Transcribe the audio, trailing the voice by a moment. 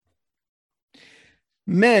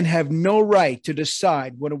Men have no right to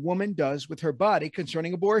decide what a woman does with her body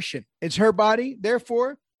concerning abortion. It's her body,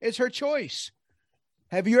 therefore, it's her choice.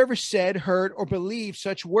 Have you ever said, heard, or believed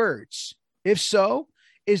such words? If so,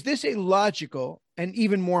 is this a logical and,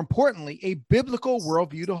 even more importantly, a biblical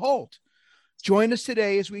worldview to hold? Join us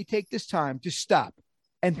today as we take this time to stop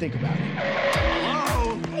and think about it.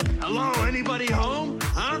 Hello? Hello? Anybody home?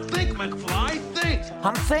 Huh? Think, McFly, think.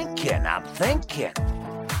 I'm thinking.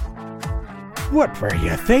 What were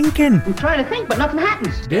you thinking? I'm trying to think, but nothing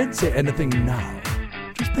happens. Don't say anything now.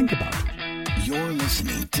 Just think about it. You're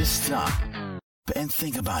listening to Stop and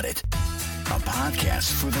Think About It, a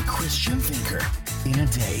podcast for the Christian thinker. In a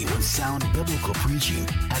day when sound biblical preaching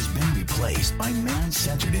has been replaced by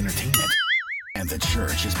man-centered entertainment, and the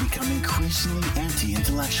church has become increasingly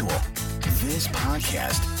anti-intellectual, this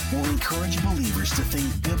podcast will encourage believers to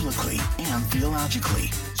think biblically and theologically.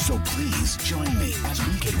 So please join me as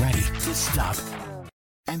we get ready to stop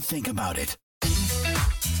and think about it.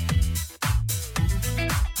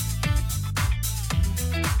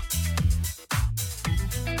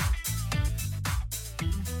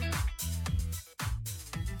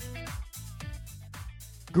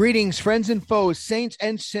 Greetings, friends and foes, saints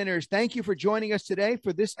and sinners. Thank you for joining us today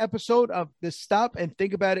for this episode of the Stop and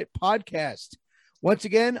Think About It podcast. Once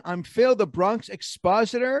again, I'm Phil, the Bronx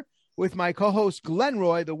expositor, with my co-host Glenn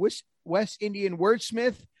Roy, the West Indian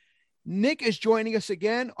wordsmith. Nick is joining us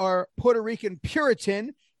again, our Puerto Rican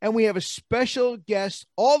Puritan, and we have a special guest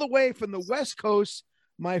all the way from the West Coast,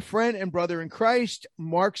 my friend and brother in Christ,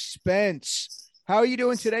 Mark Spence. How are you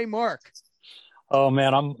doing today, Mark? Oh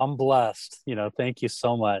man, I'm blessed. Thank you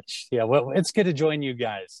so much. Yeah, well, it's good to join you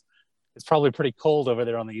guys. It's probably pretty cold over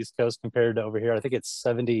there on the East Coast compared to over here. I think it's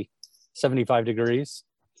 70, 75 degrees.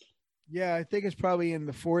 Yeah, I think it's probably in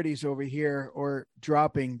the 40s over here or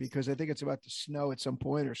dropping because I think it's about to snow at some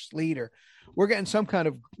point or sleet or we're getting some kind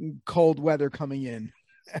of cold weather coming in.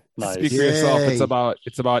 Nice. Speak for yourself.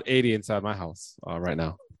 It's about 80 inside my house right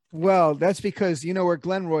now. Well, that's because you know where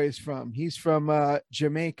Glenn Roy is from. He's from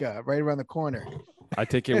Jamaica, right around the corner. I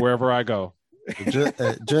take it wherever I go.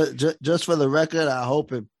 Just for the record, I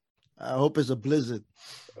hope it's a blizzard.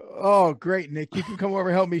 Oh, great, Nick! You can come over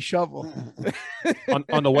and help me shovel.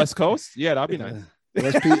 on the West Coast. Yeah, that'd be nice.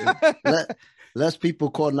 Less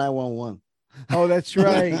people call 911. Oh, that's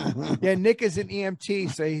right. Yeah, Nick is an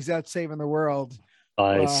EMT, so he's out saving the world.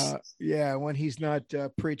 Nice. Yeah, when he's not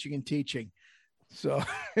preaching and teaching. So,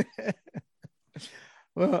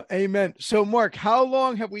 well, amen. So, Mark, how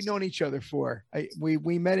long have we known each other for?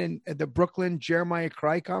 We met at the Brooklyn Jeremiah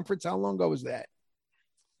Cry Conference. How long ago was that?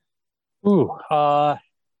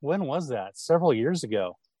 When was that? Several years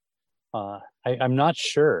ago. I'm not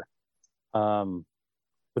sure. Would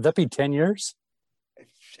that be 10 years?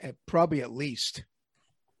 Probably at least.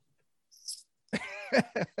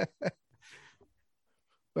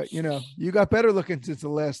 But, you got better looking since the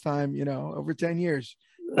last time, over 10 years.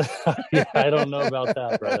 Yeah, I don't know about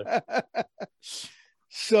that, brother.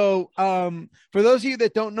 So for those of you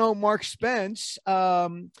that don't know Mark Spence,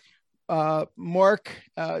 Mark,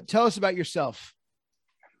 tell us about yourself.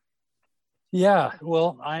 Yeah,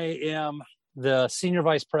 well, I am the senior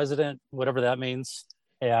vice president, whatever that means,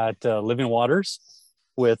 at Living Waters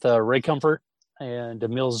with Ray Comfort and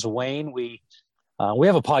Emil Zwane. We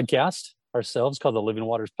have a podcast ourselves called the Living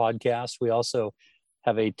Waters Podcast. We also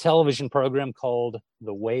have a television program called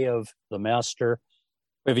The Way of the Master.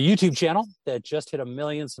 We have a YouTube channel that just hit 1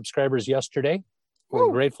 million subscribers yesterday.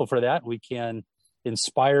 We're grateful for that. We can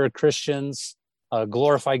inspire Christians,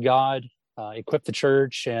 glorify God, equip the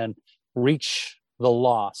church, and reach the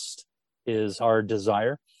lost is our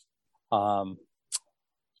desire. What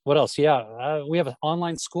else? Yeah, we have an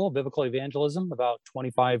online school, Biblical Evangelism, about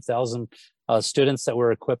 25,000 students that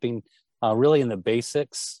we're equipping really in the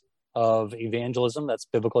basics of evangelism. That's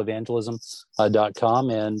biblicalevangelism.com.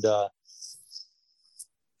 And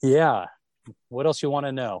what else you want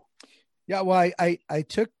to know? Yeah, well, I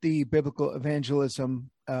took the biblical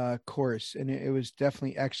evangelism course, and it was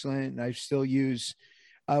definitely excellent. And I still use,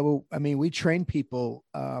 we train people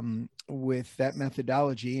with that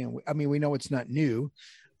methodology. And we know it's not new,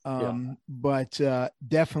 but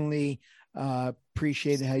definitely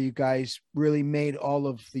appreciated how you guys really made all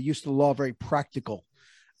of the use of the law very practical,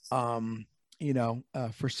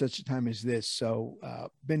 for such a time as this. So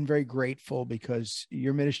been very grateful because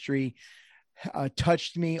your ministry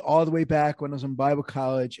touched me all the way back when I was in Bible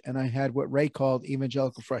college, and I had what Ray called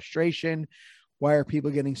evangelical frustration. Why are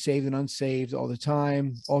people getting saved and unsaved all the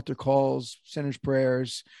time? Altar calls, sinners'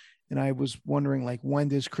 prayers. And I was wondering, when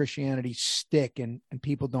does Christianity stick and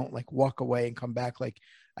people don't walk away and come back?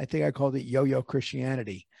 I think I called it yo-yo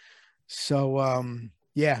Christianity. So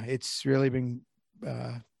Yeah, it's really been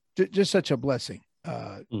just such a blessing.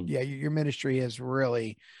 Yeah, your ministry has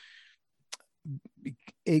really,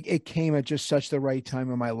 it came at just such the right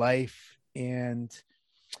time in my life. And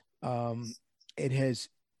it has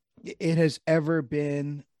ever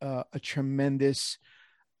been a tremendous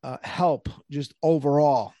help just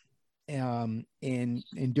overall in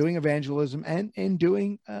doing evangelism and in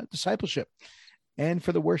doing discipleship and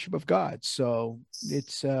for the worship of God. So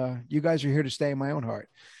it's you guys are here to stay in my own heart.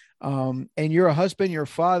 And you're a husband, you're a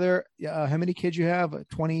father. How many kids you have?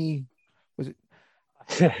 20? Was it?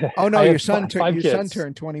 Oh no, your son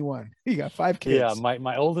turned 21. You got 5 kids. Yeah,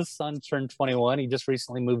 my oldest son turned 21. He just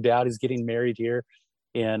recently moved out. He's getting married here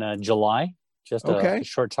in July, just a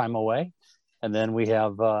short time away. And then we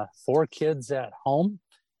have 4 kids at home.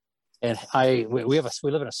 And we live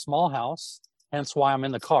in a small house, hence why I'm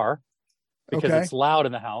in the car, because it's loud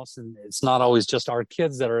in the house, and it's not always just our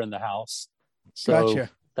kids that are in the house. So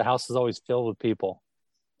the house is always filled with people.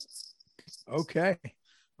 Okay.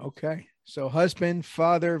 So husband,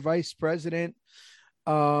 father, vice president.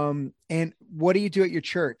 And what do you do at your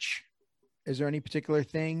church? Is there any particular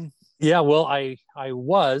thing? Yeah, well, I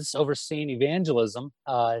was overseeing evangelism.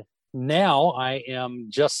 Now I am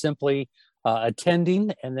just simply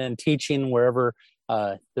attending and then teaching wherever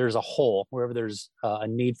there's a hole, wherever there's a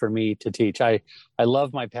need for me to teach. I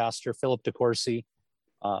love my pastor, Philip DeCourcy.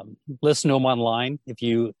 Listen to him online. If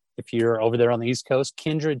you're over there on the East Coast,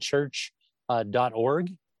 kindredchurch.org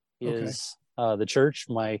is the church.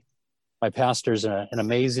 My pastor's an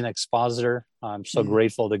amazing expositor. I'm so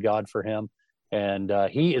grateful to God for him. And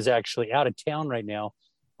he is actually out of town right now,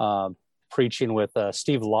 preaching with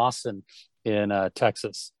Steve Lawson in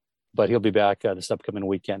Texas, but he'll be back this upcoming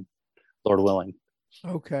weekend, Lord willing.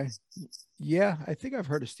 Okay. Yeah. I think I've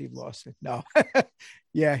heard of Steve Lawson. No.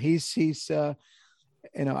 Yeah. He's I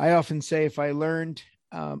often say if I learned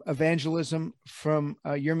evangelism from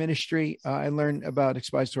your ministry, I learned about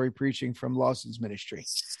expository preaching from Lawson's ministry.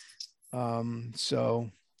 So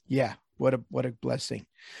yeah, what a blessing.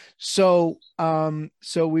 So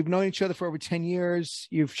we've known each other for over 10 years.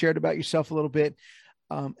 You've shared about yourself a little bit.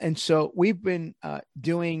 And so we've been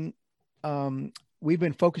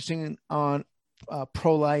focusing on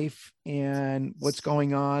pro-life and what's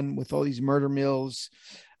going on with all these murder mills.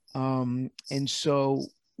 And so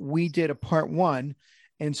we did a part 1.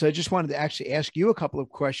 And so I just wanted to actually ask you a couple of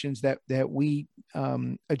questions that we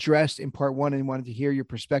addressed in part 1, and wanted to hear your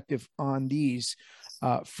perspective on these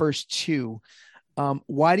first 2.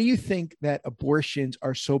 Why do you think that abortions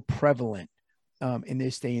are so prevalent in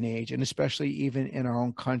this day and age, and especially even in our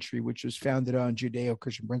own country, which was founded on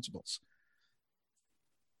Judeo-Christian principles?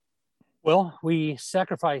 Well, we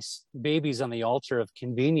sacrifice babies on the altar of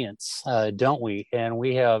convenience, don't we? And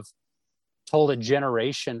we have told a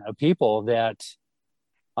generation of people that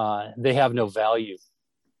they have no value,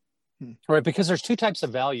 right? Because there's 2 types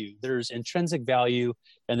of value. There's intrinsic value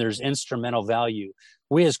and there's instrumental value.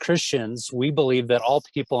 We as Christians, we believe that all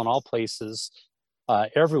people in all places,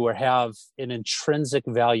 everywhere, have an intrinsic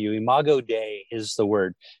value. Imago Dei is the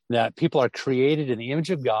word, that people are created in the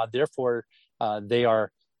image of God. Therefore, they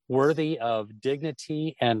are worthy of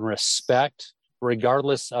dignity and respect,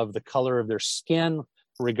 regardless of the color of their skin,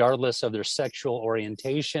 regardless of their sexual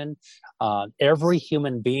orientation. Every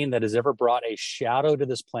human being that has ever brought a shadow to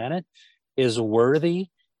this planet is worthy,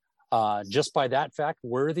 just by that fact,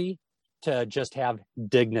 worthy to just have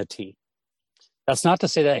dignity. That's not to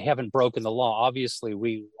say that I haven't broken the law.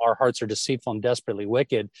 Obviously, our hearts are deceitful and desperately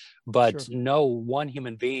wicked, but no one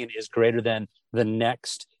human being is greater than the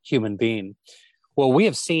next human being. Well, we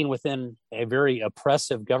have seen within a very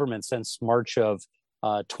oppressive government since March of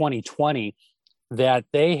 2020 that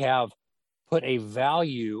they have put a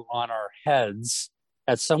value on our heads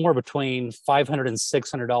at somewhere between $500 and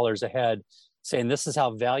 $600 a head, saying this is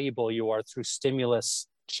how valuable you are through stimulus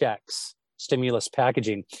checks, stimulus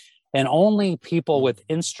packaging. And only people with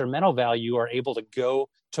instrumental value are able to go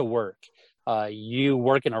to work. You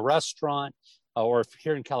work in a restaurant, or if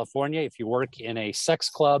here in California, if you work in a sex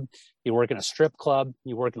club, you work in a strip club,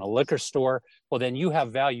 you work in a liquor store, well, then you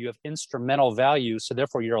have value, you have instrumental value, so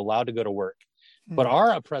therefore you're allowed to go to work. But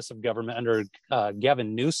our oppressive government under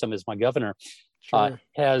Gavin Newsom as my governor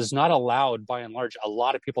has not allowed, by and large, a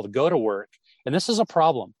lot of people to go to work. And this is a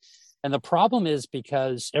problem. And the problem is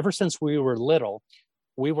because ever since we were little,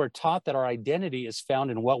 we were taught that our identity is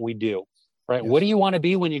found in what we do, right? Yes. What do you want to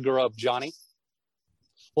be when you grow up, Johnny?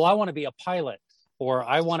 Well, I want to be a pilot, or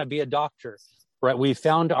I want to be a doctor, right? We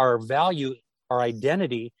found our value, our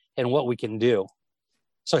identity in what we can do.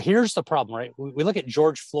 So here's the problem, right? We look at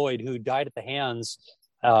George Floyd, who died at the hands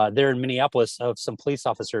there in Minneapolis of some police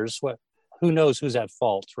officers who knows who's at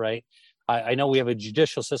fault, right? I know we have a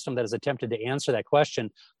judicial system that has attempted to answer that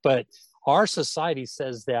question, but our society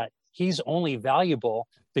says that he's only valuable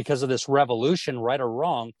because of this revolution, right or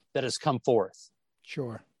wrong, that has come forth.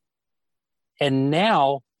 Sure. And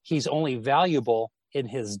now he's only valuable in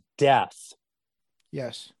his death.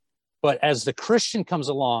 Yes. But as the Christian comes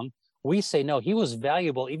along, we say, no, he was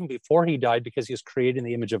valuable even before he died because he was created in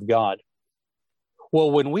the image of God. Well,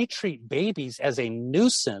 when we treat babies as a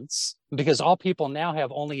nuisance, because all people now have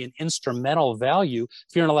only an instrumental value,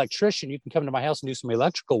 if you're an electrician, you can come to my house and do some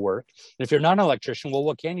electrical work. And if you're not an electrician, well,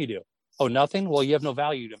 what can you do? Oh, nothing? Well, you have no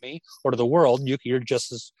value to me or to the world. You're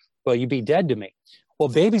just as, well, you'd be dead to me. Well,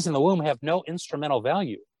 babies in the womb have no instrumental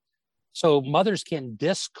value. So mothers can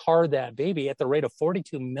discard that baby at the rate of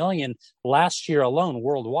 42 million last year alone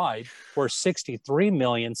worldwide, or 63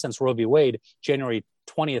 million since Roe v. Wade, January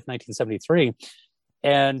 20th, 1973.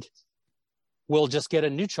 And we'll just get a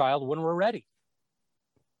new child when we're ready.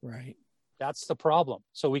 Right. That's the problem.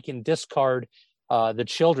 So we can discard the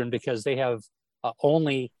children because they have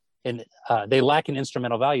they lack an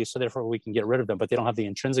instrumental value. So therefore we can get rid of them, but they don't have the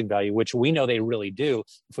intrinsic value, which we know they really do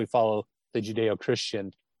if we follow the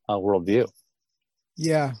Judeo-Christian worldview.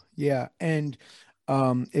 Yeah. Yeah. And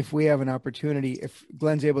if we have an opportunity, if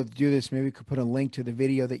Glenn's able to do this, maybe we could put a link to the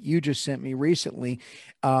video that you just sent me recently.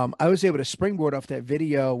 I was able to springboard off that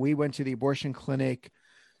video. We went to the abortion clinic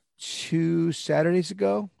 2 Saturdays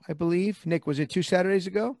ago, I believe. Nick, was it 2 Saturdays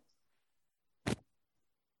ago?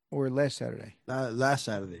 Or last Saturday? Last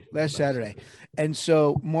Saturday. Last Saturday. And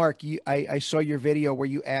so, Mark, I saw your video where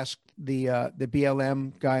you asked the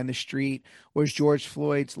BLM guy on the street, was George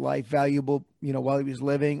Floyd's life valuable, while he was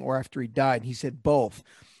living or after he died? He said both.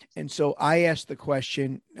 And so I asked the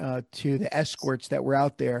question to the escorts that were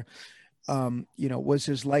out there, was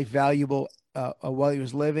his life valuable while he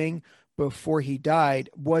was living? Before he died,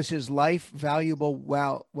 was his life valuable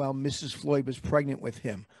while Mrs. Floyd was pregnant with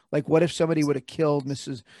him? Like, what if somebody would have killed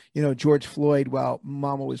George Floyd while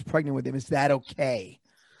Mama was pregnant with him? Is that okay?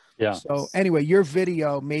 Yeah. So anyway, your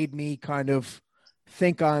video made me kind of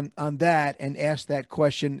think on that and ask that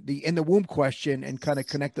question, the in the womb question, and kind of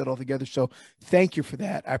connect it all together. So thank you for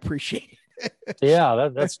that. I appreciate it. Yeah,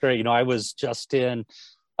 that's great. I was just in.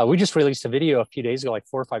 We just released a video a few days ago, like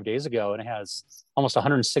 4 or 5 days ago, and it has almost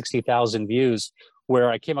 160,000 views, where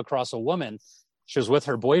I came across a woman. She was with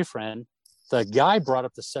her boyfriend. The guy brought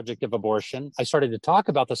up the subject of abortion. I started to talk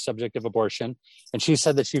about the subject of abortion, and she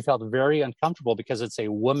said that she felt very uncomfortable because it's a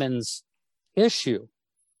woman's issue,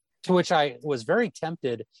 to which I was very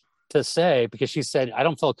tempted to say, because she said, I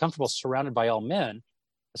don't feel comfortable surrounded by all men.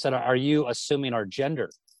 I said, are you assuming our gender?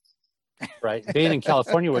 Right. Being in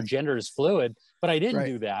California where gender is fluid, but I didn't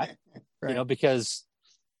do that, because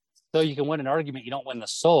though you can win an argument, you don't win the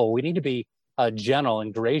soul. We need to be gentle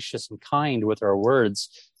and gracious and kind with our words.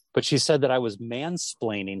 But she said that I was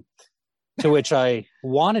mansplaining, to which I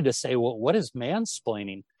wanted to say, well, what is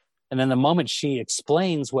mansplaining? And then the moment she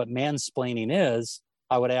explains what mansplaining is,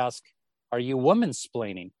 I would ask, are you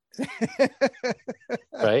womansplaining?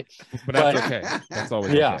 Right. But that's okay. That's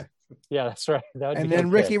always okay. Yeah, that's right. And then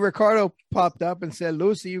Ricky Ricardo popped up and said,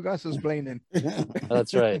 Lucy, you got us explaining.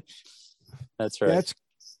 That's right. That's right.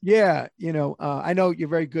 I know you're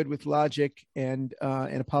very good with logic and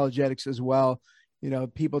apologetics as well.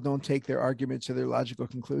 People don't take their arguments or their logical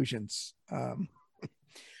conclusions.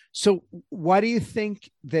 So why do you think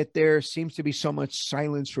that there seems to be so much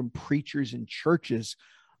silence from preachers and churches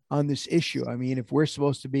on this issue? I mean, if we're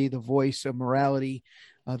supposed to be the voice of morality,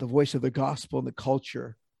 the voice of the gospel and the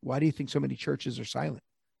culture, why do you think so many churches are silent?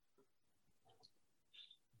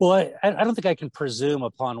 Well, I don't think I can presume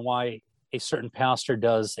upon why a certain pastor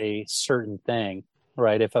does a certain thing,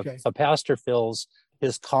 right? If a pastor feels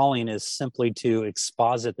his calling is simply to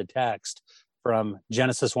exposit the text from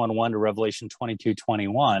Genesis 1:1 to Revelation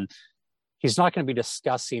 22:21, he's not going to be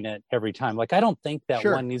discussing it every time. Like, I don't think that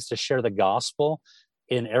one needs to share the gospel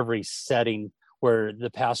in every setting where the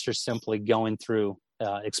pastor's simply going through,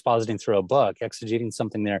 expositing through a book, exegeting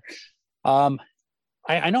something there.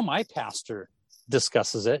 I know my pastor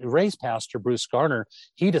discusses it. Ray's pastor, Bruce Garner,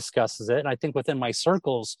 he discusses it. And I think within my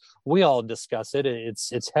circles, we all discuss it.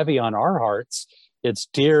 It's heavy on our hearts. It's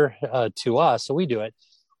dear to us. So we do it.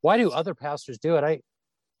 Why do other pastors do it?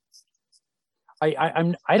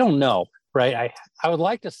 I don't know, right? I would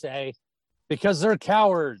like to say because they're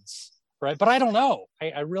cowards, right? But I don't know.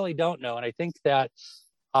 I really don't know. And I think that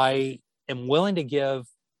I am willing to give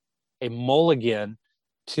a mulligan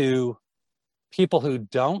to people who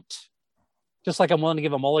don't, just like I'm willing to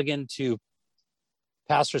give a mulligan to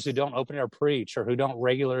pastors who don't open or preach or who don't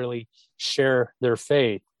regularly share their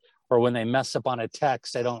faith or when they mess up on a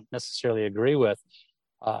text I don't necessarily agree with.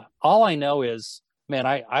 All I know is, man,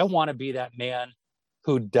 I want to be that man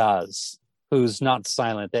who's not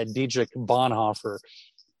silent, that Dietrich Bonhoeffer.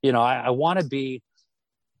 I want to be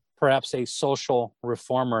perhaps a social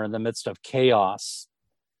reformer in the midst of chaos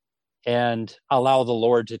and allow the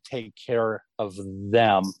Lord to take care of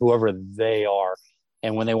them, whoever they are.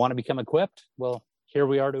 And when they want to become equipped, well, here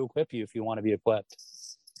we are to equip you if you want to be equipped.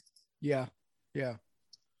 Yeah. Yeah.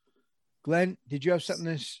 Glenn, did you have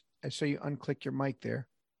something I saw you unclick your mic there.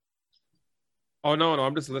 Oh, no,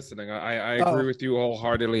 I'm just listening. I agree with you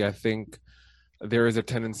wholeheartedly. I think there is a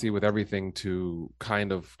tendency with everything to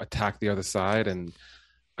kind of attack the other side. And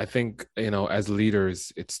I think, as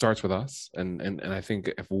leaders, it starts with us. And I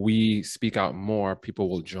think if we speak out more, people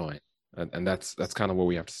will join. And that's kind of where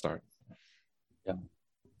we have to start. Yeah.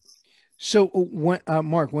 So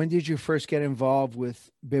Mark, when did you first get involved with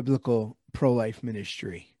biblical pro-life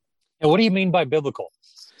ministry? And what do you mean by biblical?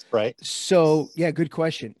 Right. So, yeah, good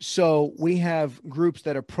question. So we have groups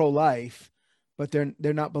that are pro-life, but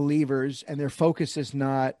they're not believers, and their focus is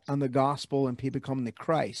not on the gospel and people coming to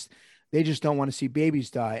Christ. They just don't want to see babies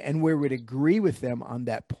die. And we would agree with them on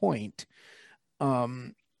that point.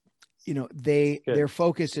 Their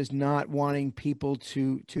focus is not wanting people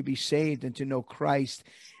to be saved and to know Christ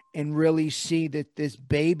and really see that this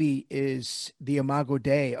baby is the imago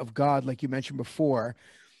Dei of God, like you mentioned before.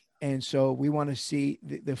 And so we want to see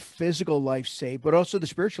the physical life saved, but also the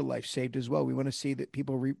spiritual life saved as well. We want to see that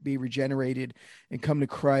people be regenerated and come to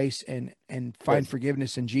Christ and find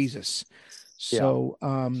forgiveness in Jesus. So,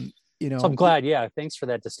 So I'm glad. Yeah. Thanks for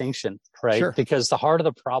that distinction. Right. Sure. Because the heart of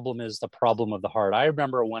the problem is the problem of the heart. I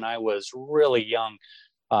remember when I was really young,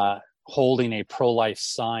 holding a pro-life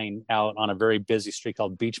sign out on a very busy street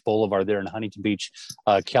called Beach Boulevard there in Huntington Beach,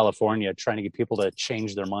 California, trying to get people to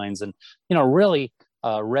change their minds and, really,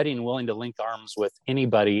 ready and willing to link arms with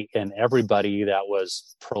anybody and everybody that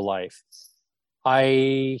was pro-life.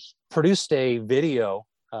 I produced a video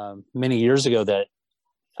many years ago that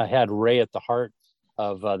I had Ray at the heart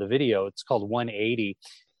of the video. It's called 180.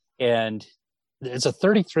 And it's a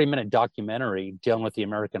 33-minute documentary dealing with the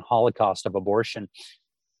American Holocaust of abortion.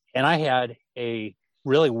 And I had a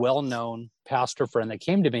really well-known pastor friend that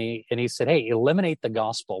came to me and he said, hey, eliminate the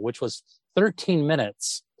gospel, which was 13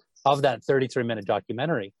 minutes of that 33-minute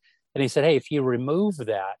documentary. And he said, hey, if you remove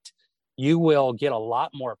that, you will get a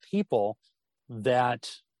lot more people that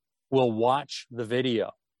will watch the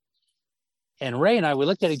video. And Ray and I, we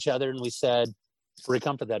looked at each other and we said, Ray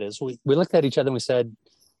Comfort that is, we looked at each other and we said,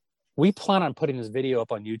 we plan on putting this video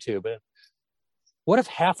up on YouTube. What if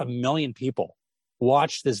 500,000 people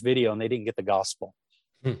watched this video and they didn't get the gospel?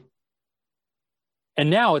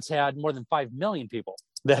 And now it's had more than 5 million people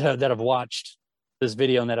that have watched this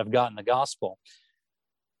video and that have gotten the gospel.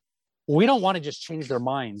 We don't want to just change their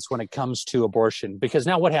minds when it comes to abortion, because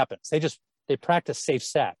now what happens? They practice safe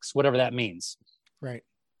sex, whatever that means. Right.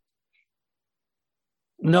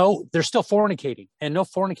 No, they're still fornicating, and no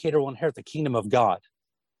fornicator will inherit the kingdom of God.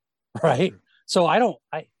 Right. So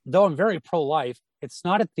though I'm very pro-life, it's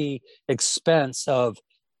not at the expense of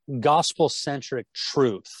gospel-centric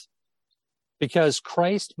truth, because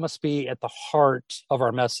Christ must be at the heart of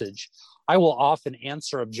our message. I will often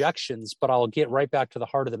answer objections, but I'll get right back to the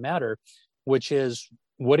heart of the matter, which is,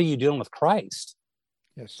 what are you doing with Christ?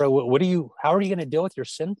 Yes. So how are you going to deal with your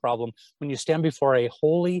sin problem when you stand before a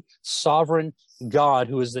holy, sovereign God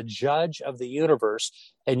who is the judge of the universe,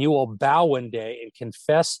 and you will bow one day and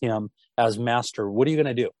confess him as master? What are you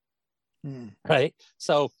going to do? Right.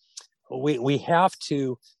 So we have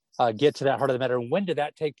to get to that heart of the matter. And when did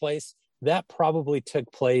that take place? That probably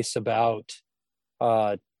took place about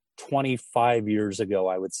 25 years ago,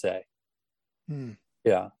 I would say.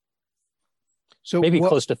 Yeah. So maybe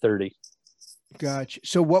close to 30. Gotcha.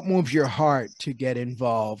 So what moves your heart to get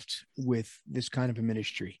involved with this kind of a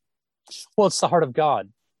ministry? Well, it's the heart of God,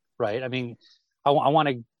 right? I mean, I want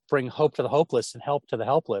to bring hope to the hopeless and help to the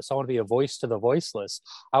helpless. I want to be a voice to the voiceless.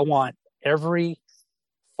 I want every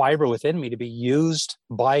fiber within me to be used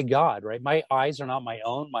by God, right? My eyes are not my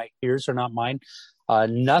own. My ears are not mine.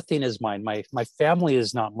 Nothing is mine. My family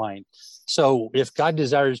is not mine. So if God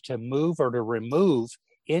desires to move or to remove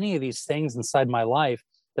any of these things inside my life,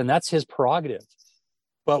 then that's his prerogative.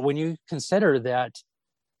 But when you consider that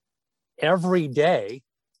every day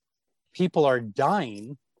people are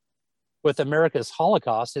dying with America's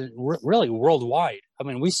Holocaust, and really worldwide. I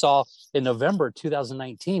mean, we saw in November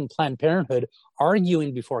 2019, Planned Parenthood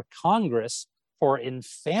arguing before Congress for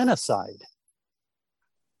infanticide.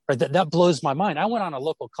 Right? That blows my mind. I went on a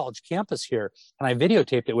local college campus here and I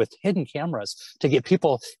videotaped it with hidden cameras to get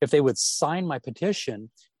people, if they would sign my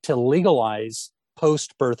petition, to legalize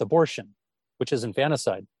post-birth abortion, which is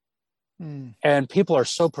infanticide. And people are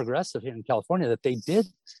so progressive here in California that they did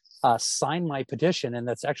sign my petition, and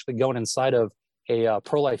that's actually going inside of a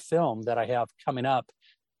pro-life film that I have coming up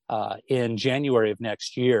in January of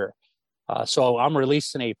next year. So I'm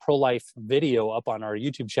releasing a pro-life video up on our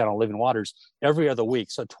YouTube channel, Living Waters, every other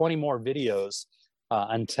week. So 20 more videos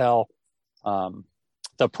until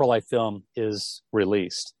the pro-life film is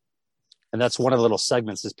released. And that's one of the little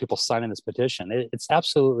segments is people signing this petition. It's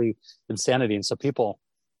absolutely insanity. And so people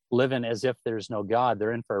living as if there's no God,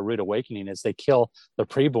 they're in for a rude awakening. As they kill the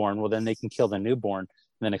preborn, well, then they can kill the newborn and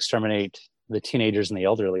then exterminate the teenagers and the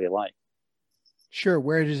elderly alike. Sure.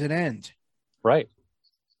 Where does it end? Right.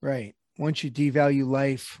 Right. Once you devalue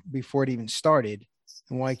life before it even started,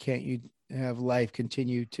 and why can't you have life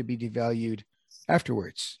continue to be devalued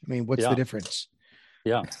afterwards? I mean, what's the difference?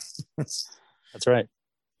 Yeah, that's right.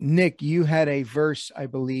 Nick, you had a verse, I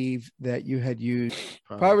believe, that you had used.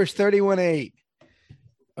 Proverbs 31:8.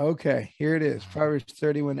 Okay, here it is. Proverbs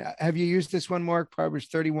 31. Have you used this one, Mark? Proverbs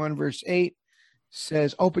 31, verse 8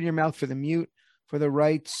 says, open your mouth for the mute, for the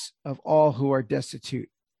rights of all who are destitute.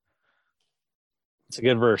 It's a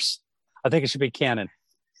good verse. I think it should be canon.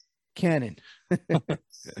 Canon.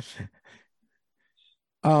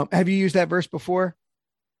 Have you used that verse before?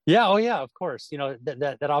 Yeah. Oh, yeah, of course. You know,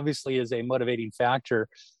 that obviously is a motivating factor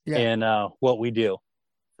in what we do,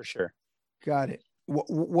 for sure. Got it.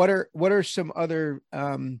 What are some other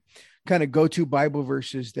kind of go-to Bible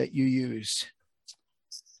verses that you use?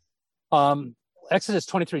 Exodus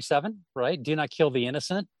 23:7, right? Do not kill the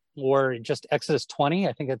innocent. Or just Exodus 20,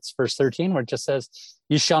 I think it's verse 13, where it just says,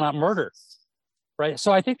 you shall not murder, right?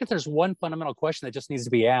 So I think that there's one fundamental question that just needs to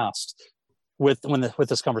be asked with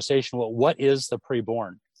this conversation. Well, what is the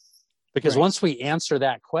preborn? Because once we answer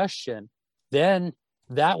that question, then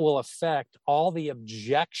that will affect all the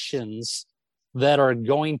objections that are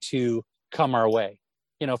going to come our way.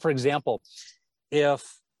 You know, for example,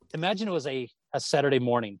 imagine it was a Saturday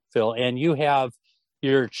morning, Phil, and you have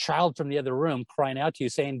your child from the other room crying out to you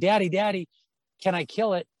saying, Daddy, Daddy, can I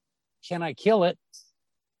kill it? Can I kill it?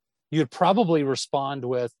 You'd probably respond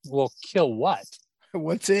with, well, kill what?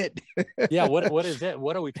 What's it? Yeah, what is it?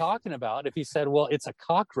 What are we talking about? If he said, well, it's a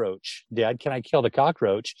cockroach, Dad, can I kill the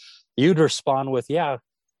cockroach? You'd respond with, yeah,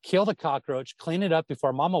 kill the cockroach, clean it up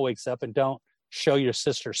before Mama wakes up, and don't show your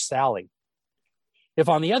sister Sally. If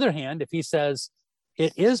on the other hand, if he says,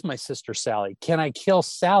 it is my sister Sally, can I kill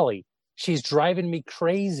Sally? She's driving me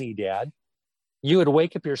crazy, Dad. You would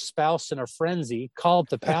wake up your spouse in a frenzy, call up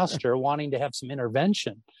the pastor wanting to have some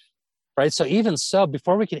intervention, right? So even so,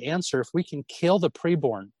 before we can answer if we can kill the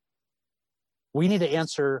preborn, we need to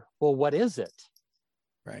answer, well, what is it?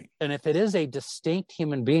 Right. And if it is a distinct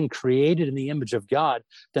human being created in the image of God,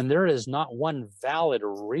 then there is not one valid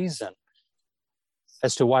reason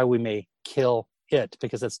as to why we may kill it,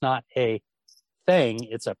 because it's not a thing,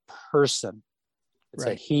 it's a person. It's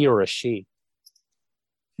a he or a she.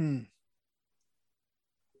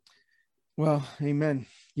 Well, amen.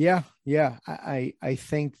 Yeah. I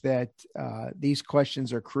think that these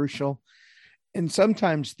questions are crucial. And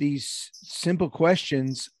sometimes these simple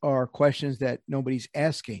questions are questions that nobody's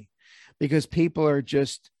asking, because people are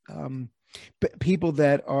just people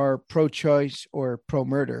that are pro-choice or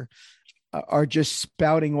pro-murder are just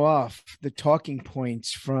spouting off the talking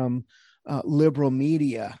points from liberal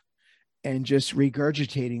media and just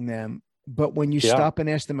regurgitating them. But when you stop and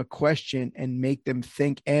ask them a question and make them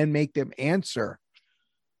think and make them answer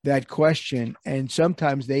that question, and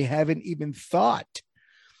sometimes they haven't even thought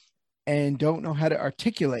and don't know how to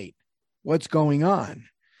articulate what's going on.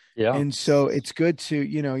 Yeah. And so it's good to,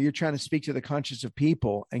 you're trying to speak to the conscience of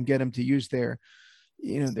people and get them to use their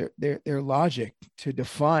logic to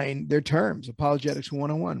define their terms. Apologetics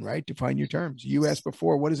 101, right? Define your terms. You asked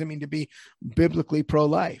before, what does it mean to be biblically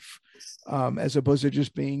pro-life, as opposed to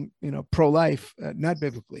just being, pro-life, not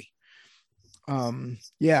biblically.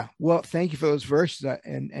 Well, thank you for those verses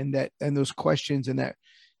and those questions and that,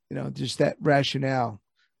 just that rationale.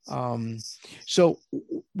 So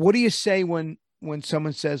what do you say when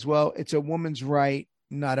someone says, well, it's a woman's right,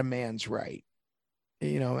 not a man's right?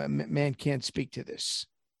 A man can't speak to this.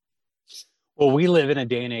 Well, we live in a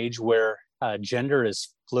day and age where gender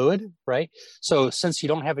is fluid, right? So since you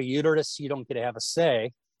don't have a uterus, you don't get to have a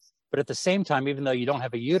say. But at the same time, even though you don't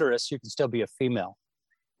have a uterus, you can still be a female.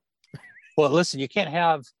 Well, listen, you can't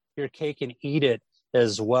have your cake and eat it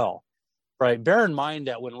as well, right? Bear in mind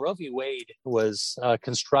that when Roe v. Wade was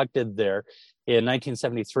constructed there in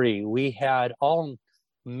 1973, we had all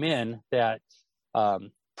men that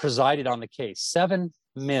presided on the case. 7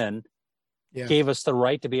 men gave us the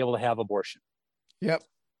right to be able to have abortion. Yep.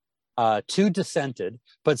 2 dissented,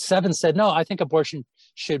 but 7 said, no, I think abortion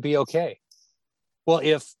should be okay. Well,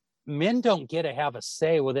 if men don't get to have a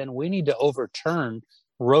say, well, then we need to overturn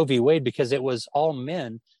Roe v. Wade, because it was all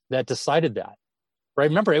men that decided that. Right?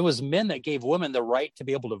 Remember, it was men that gave women the right to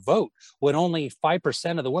be able to vote when only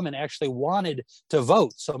 5% of the women actually wanted to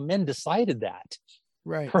vote. So men decided that.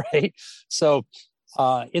 Right. Right. So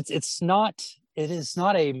it is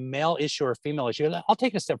not a male issue or a female issue. I'll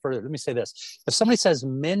take a step further. Let me say this. If somebody says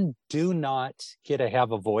men do not get to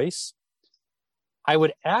have a voice, I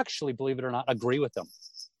would actually, believe it or not, agree with them.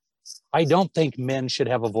 I don't think men should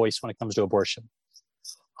have a voice when it comes to abortion.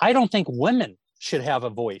 I don't think women should have a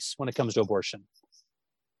voice when it comes to abortion.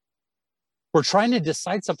 We're trying to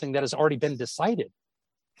decide something that has already been decided.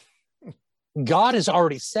 God has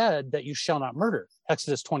already said that you shall not murder,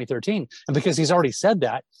 Exodus 20:13. And because he's already said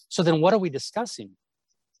that, so then what are we discussing?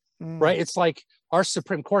 Right? It's like our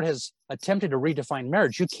Supreme Court has attempted to redefine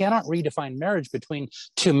marriage. You cannot redefine marriage between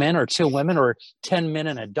 2 men or 2 women or 10 men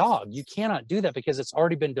and a dog. You cannot do that because it's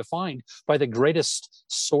already been defined by the greatest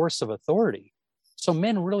source of authority. So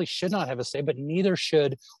men really should not have a say, but neither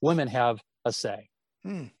should women have a say.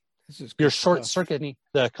 You're short-circuiting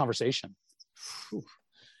the conversation. Whew.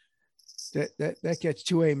 That gets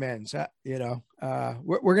 2 amens.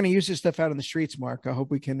 We're going to use this stuff out on the streets, Mark. I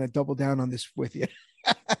hope we can double down on this with you.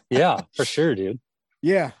 Yeah, for sure, dude.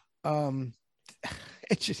 Yeah.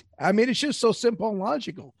 It's just so simple and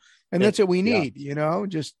logical, and that's what we need.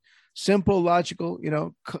 Just simple, logical.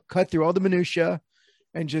 Cut through all the minutia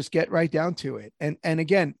and just get right down to it. And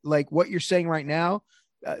again, like what you're saying right now,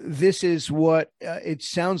 this is what it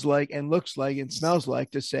sounds like and looks like and smells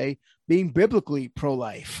like to say being biblically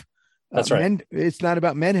pro-life. That's right. It's not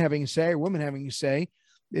about men having a say or women having a say.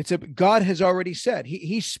 God has already said.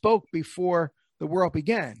 He spoke before the world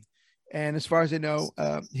began. And as far as I know,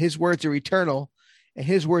 his words are eternal and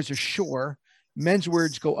his words are sure. Men's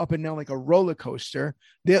words go up and down like a roller coaster.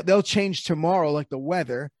 They'll change tomorrow like the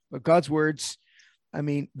weather, but God's words,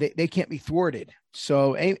 they can't be thwarted.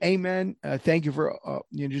 So amen. Thank you for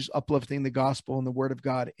just uplifting the gospel and the word of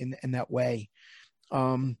God in that way.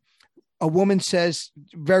 A woman says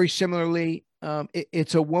very similarly,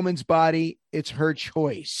 it's a woman's body. It's her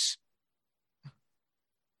choice.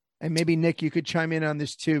 And maybe Nick, you could chime in on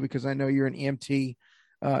this too, because I know you're an EMT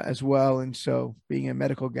as well. And so being a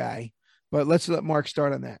medical guy, but let's let Mark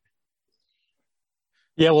start on that.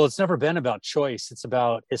 Yeah, well, it's never been about choice. It's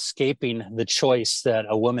about escaping the choice that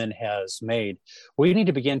a woman has made. We need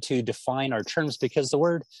to begin to define our terms because the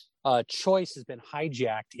word choice has been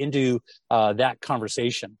hijacked into that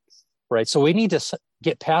conversation. Right. So we need to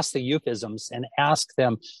get past the euphemisms and ask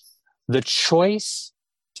them the choice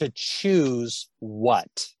to choose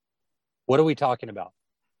what? What are we talking about?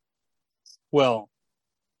 Well,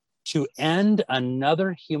 to end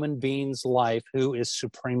another human being's life who is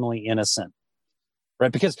supremely innocent.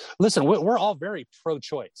 Right. Because listen, we're all very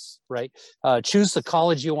pro-choice, right? Choose the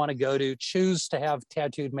college you want to go to, choose to have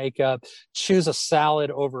tattooed makeup, choose a salad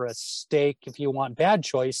over a steak if you want. Bad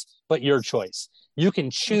choice, but your choice. You can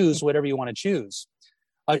choose whatever you want to choose.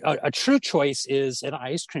 A true choice is an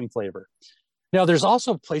ice cream flavor. Now, there's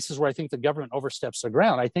also places where I think the government oversteps their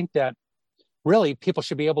ground. I think that really people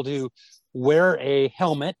should be able to wear a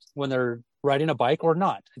helmet when they're riding a bike or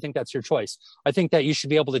not. I think that's your choice. I think that you should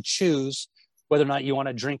be able to choose whether or not you want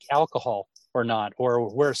to drink alcohol or not,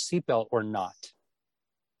 or wear a seatbelt or not.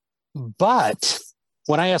 But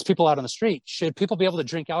when I ask people out on the street, should people be able to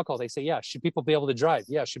drink alcohol? They say, yeah. Should people be able to drive?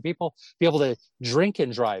 Yeah. Should people be able to drink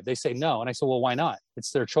and drive? They say no. And I said, well, why not?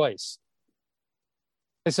 It's their choice.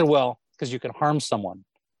 They said, well, because you can harm someone.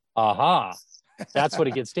 Aha. That's what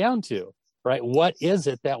it gets down to, right? What is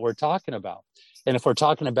it that we're talking about? And if we're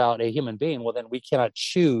talking about a human being, well, then we cannot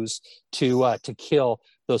choose to kill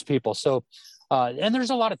those people. So, and there's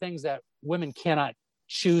a lot of things that women cannot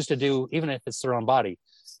choose to do, even if it's their own body.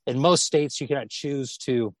 In most states, you cannot choose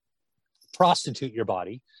to prostitute your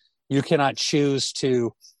body. You cannot choose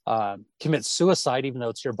to commit suicide, even though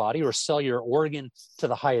it's your body, or sell your organ to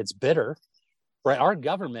the highest bidder, right? Our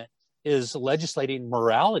government is legislating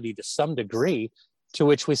morality to some degree, to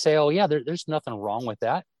which we say, oh, yeah, there's nothing wrong with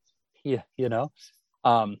that. Yeah,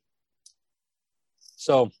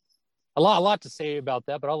 so a lot to say about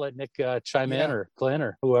that, but I'll let Nick chime in, or Glenn,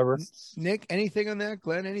 or whoever. Nick, anything on that?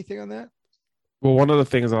 Glenn, anything on that? Well, one of the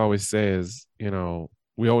things I always say is,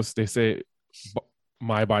 they say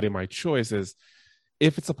my body, my choice is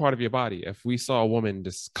if it's a part of your body. If we saw a woman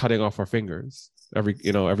just cutting off her fingers every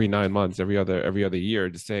 9 months, every other year,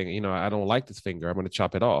 just saying, I don't like this finger, I'm going to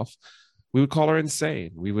chop it off, we would call her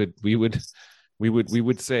insane. We would we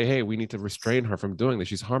would say, hey, we need to restrain her from doing this.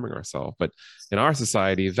 She's harming herself. But in our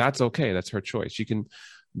society, that's okay. That's her choice. She can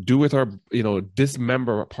do with her,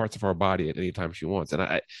 dismember parts of her body at any time she wants. And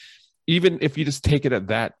I even if you just take it at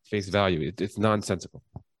that face value, it's nonsensical.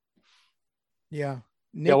 Yeah.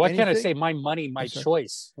 Nick, yeah, what can I anything? say? My money, my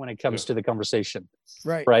choice when it comes to the conversation.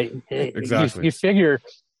 Right. Right. Exactly. You figure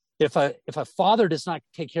if a father does not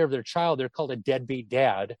take care of their child, they're called a deadbeat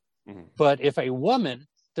dad. Mm-hmm. But if a woman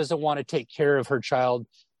doesn't want to take care of her child,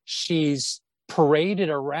 she's paraded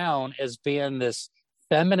around as being this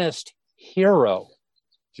feminist hero.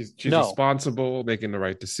 She's responsible, making the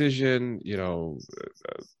right decision,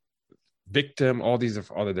 victim, all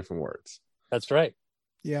the different words. That's right.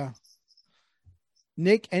 Yeah.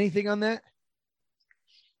 Nick, anything on that?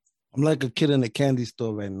 I'm like a kid in a candy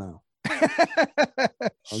store right now.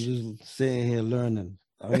 I'm just sitting here learning.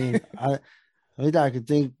 I mean, I could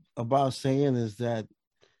think about saying is that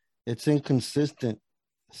it's inconsistent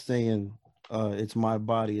saying it's my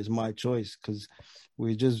body, it's my choice, because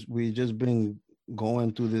we just been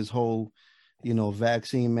going through this whole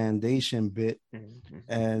vaccine mandation bit,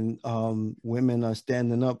 and women are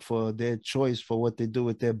standing up for their choice for what they do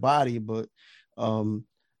with their body, but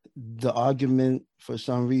the argument for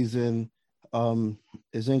some reason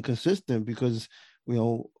is inconsistent, because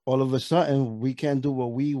all of a sudden we can't do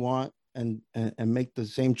what we want and make the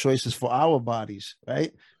same choices for our bodies,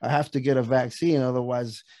 right? I have to get a vaccine,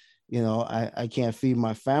 otherwise I can't feed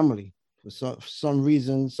my family. For some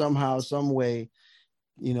reason, somehow, some way,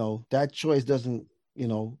 that choice doesn't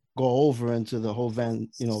go over into the whole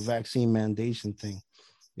vaccine mandation thing.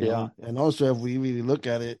 You know? And also, if we really look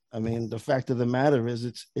at it, I mean, the fact of the matter is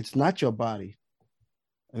it's not your body.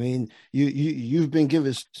 I mean, you've been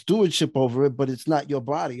given stewardship over it, but it's not your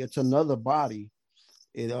body. It's another body,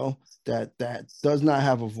 that does not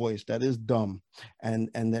have a voice, that is dumb, and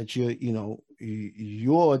that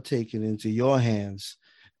you're taking into your hands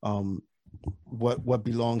what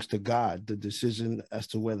belongs to God, the decision as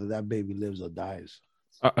to whether that baby lives or dies.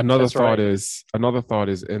 Another thought is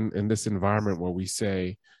in this environment where we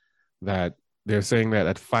say that they're saying that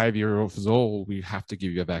at 5 years old, we have to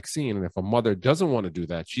give you a vaccine. And if a mother doesn't want to do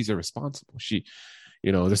that, she's irresponsible.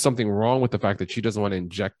 There's something wrong with the fact that she doesn't want to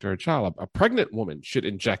inject her child. A pregnant woman should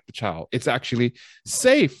inject the child. It's actually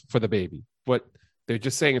safe for the baby, but they're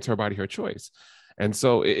just saying it's her body, her choice. And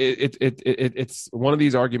so it's one of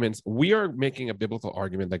these arguments. We are making a biblical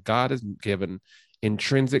argument that God has given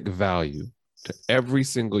intrinsic value to every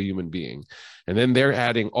single human being. And then they're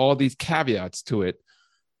adding all these caveats to it.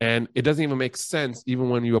 And it doesn't even make sense, even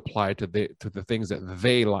when you apply to the things that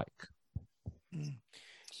they like.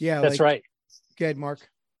 Yeah, that's right. Go ahead, Mark.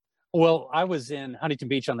 Well, I was in Huntington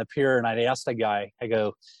Beach on the pier, and I asked a guy, I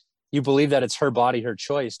go, you believe that it's her body, her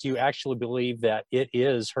choice? Do you actually believe that it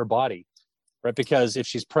is her body? Right? Because if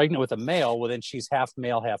she's pregnant with a male, well, then she's half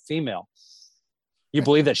male, half female. You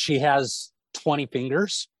believe that she has 20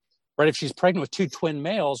 fingers? Right? If she's pregnant with two twin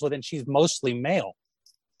males, well, then she's mostly male.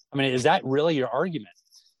 I mean, is that really your argument?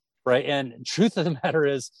 Right? And truth of the matter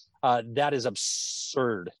is, that is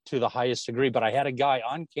absurd to the highest degree. But I had a guy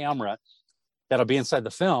on camera that'll be inside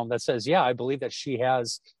the film that says, yeah, I believe that she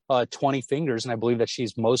has 20 fingers, and I believe that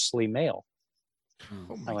she's mostly male.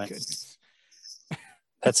 Oh my goodness.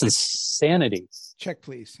 That's insanity. Check,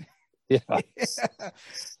 please. Yeah.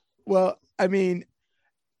 Well, I mean,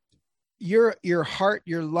 your heart,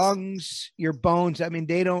 your lungs, your bones, I mean,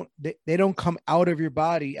 they don't come out of your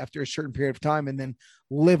body after a certain period of time and then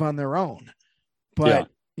live on their own. But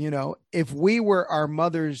if we were our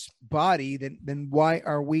mother's body, then why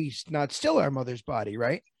are we not still our mother's body,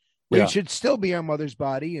 right? We should still be our mother's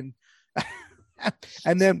body. And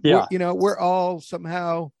and then we're all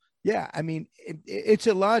somehow, I mean, it's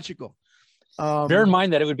illogical. Bear in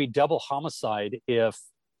mind that it would be double homicide if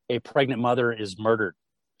a pregnant mother is murdered,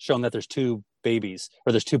 shown that there's two babies,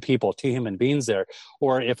 or there's two people, two human beings there.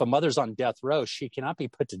 Or if a mother's on death row, she cannot be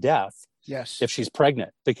put to death if she's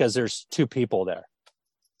pregnant, because there's two people there.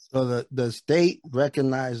 So the state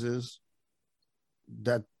recognizes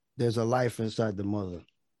that there's a life inside the mother.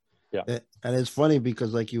 Yeah. And it's funny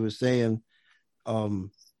because, like you were saying,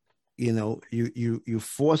 you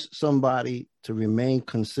force somebody to remain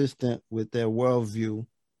consistent with their worldview,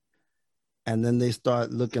 and then they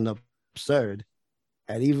start looking absurd.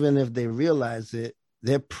 And even if they realize it,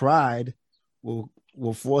 their pride will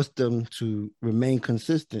force them to remain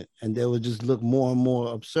consistent, and they will just look more and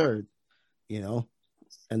more absurd,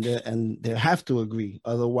 and they have to agree.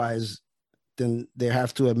 Otherwise, then they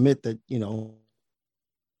have to admit that,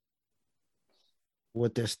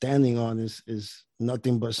 what they're standing on is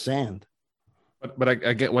nothing but sand. But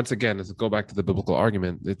I get, once again, let's go back to the biblical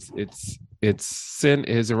argument. sin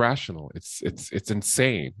is irrational. It's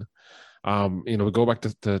insane. We go back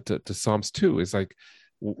to Psalms 2. It's like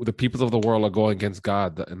the peoples of the world are going against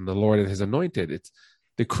God and the Lord and his anointed. It's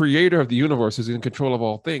the creator of the universe who's in control of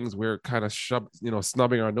all things. We're kind of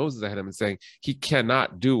snubbing our noses at him and saying he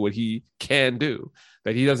cannot do what he can do,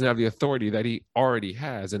 that he doesn't have the authority that he already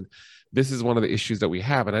has. And this is one of the issues that we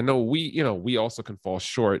have. And I know we also can fall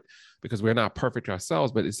short because we're not perfect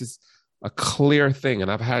ourselves, but it's just a clear thing.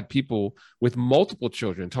 And I've had people with multiple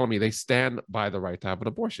children telling me they stand by the right to have an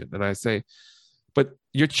abortion. And I say, but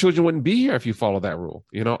your children wouldn't be here if you follow that rule.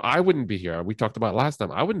 I wouldn't be here. We talked about last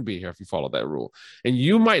time. I wouldn't be here if you follow that rule. And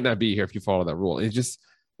you might not be here if you follow that rule.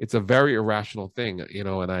 It's a very irrational thing,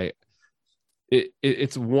 and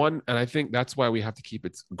it's one, and I think that's why we have to keep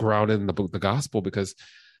it grounded in the gospel, because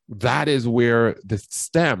that is where this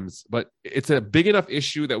stems. But it's a big enough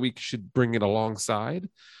issue that we should bring it alongside.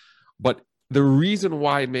 But the reason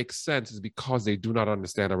why it makes sense is because they do not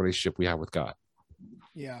understand the relationship we have with God.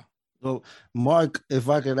 Yeah. So, Mark, if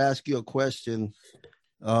I could ask you a question,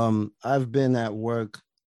 I've been at work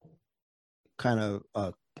kind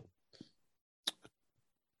of,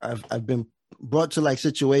 I've been brought to like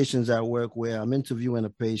situations at work where I'm interviewing a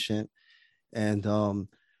patient, and,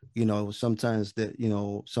 sometimes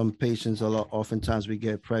that, some patients, oftentimes we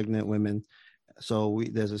get pregnant women. So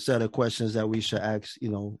there's a set of questions that we should ask,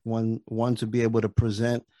 one to be able to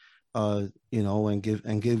present, and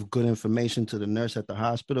give good information to the nurse at the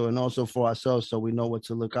hospital, and also for ourselves, so we know what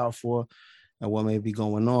to look out for and what may be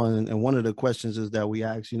going on. And one of the questions is that we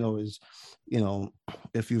ask, is,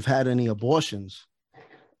 if you've had any abortions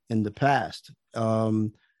in the past.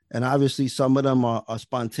 And obviously some of them are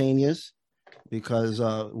spontaneous because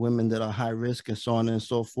women that are high risk and so on and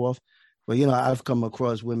so forth. But, I've come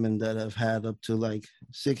across women that have had up to like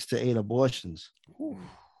 6 to 8 abortions,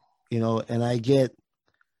 and I get,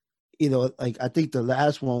 like, I think the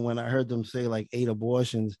last one, when I heard them say like 8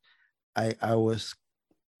 abortions, I was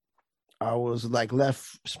like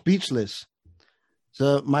left speechless.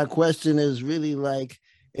 So my question is really like,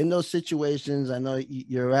 in those situations, I know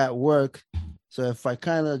you're at work. So if I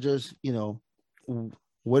kind of just,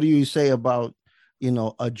 what do you say about,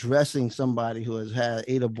 addressing somebody who has had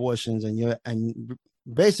 8 abortions and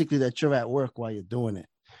basically that you're at work while you're doing it,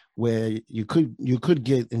 where you could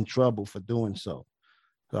get in trouble for doing so.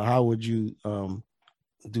 So how would you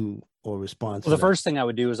do or respond to the first thing I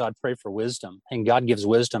would do is I'd pray for wisdom, and God gives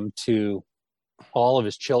wisdom to all of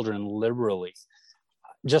his children liberally,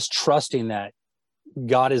 just trusting that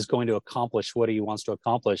God is going to accomplish what he wants to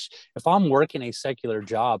accomplish. If I'm working a secular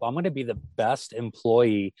job, I'm going to be the best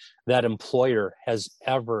employee that employer has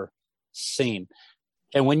ever seen.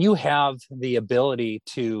 And when you have the ability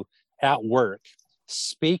to, at work,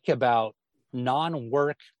 speak about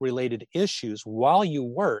non-work related issues while you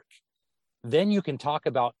work, then you can talk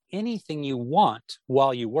about anything you want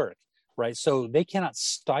while you work, right? So they cannot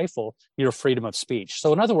stifle your freedom of speech.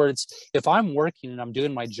 So in other words, if I'm working and I'm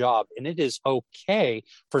doing my job and it is okay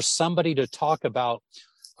for somebody to talk about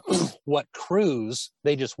what cruise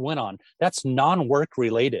they just went on, that's non-work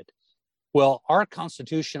related. Well, our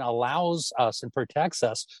Constitution allows us and protects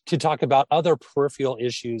us to talk about other peripheral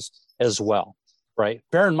issues as well, right?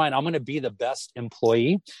 Bear in mind, I'm going to be the best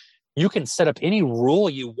employee. You can set up any rule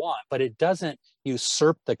you want, but it doesn't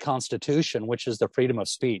usurp the Constitution, which is the freedom of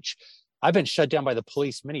speech. I've been shut down by the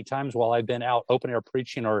police many times while I've been out open air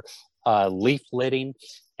preaching or leafletting,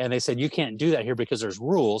 and they said, you can't do that here because there's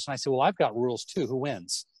rules. And I said, well, I've got rules too. Who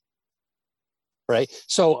wins? Right?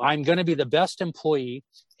 So I'm going to be the best employee,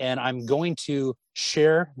 and I'm going to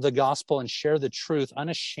share the gospel and share the truth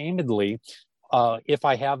unashamedly if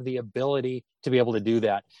I have the ability to be able to do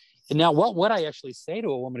that. And now what would I actually say to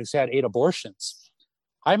a woman who's had 8 abortions?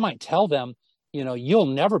 I might tell them, you'll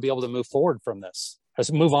never be able to move forward from this, or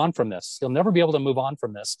move on from this. You'll never be able to move on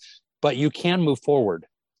from this, but you can move forward.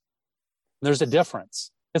 There's a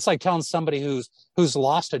difference. It's like telling somebody who's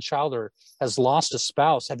lost a child or has lost a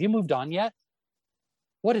spouse, have you moved on yet?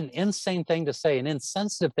 What an insane thing to say, an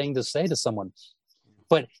insensitive thing to say to someone.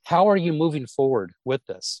 But how are you moving forward with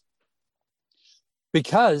this?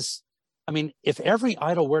 Because, if every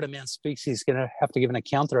idle word a man speaks, he's going to have to give an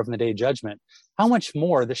account thereof in the day of judgment, how much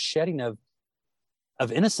more the shedding of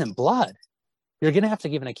innocent blood? You're going to have to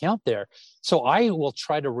give an account there. So I will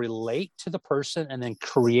try to relate to the person and then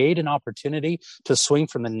create an opportunity to swing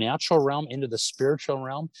from the natural realm into the spiritual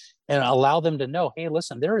realm and allow them to know, hey,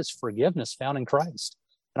 listen, there is forgiveness found in Christ.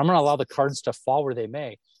 And I'm going to allow the cards to fall where they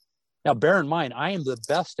may. Now, bear in mind, I am the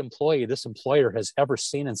best employee this employer has ever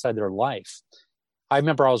seen inside their life. I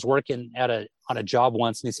remember I was working on a job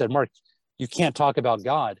once, and he said, Mark, you can't talk about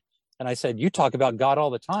God. And I said, you talk about God all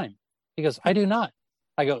the time. He goes, I do not.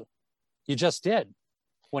 I go, you just did,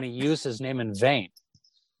 when he used his name in vain.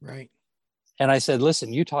 Right. And I said,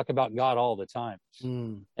 listen, you talk about God all the time.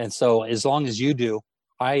 And so as long as you do,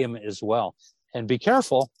 I am as well. And be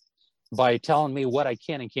careful by telling me what I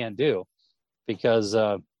can and can't do, because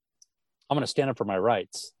I'm going to stand up for my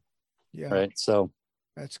rights. Yeah. Right. So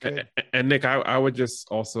that's good. And Nick, I would just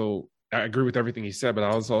also, I agree with everything he said, but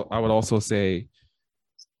I would also say,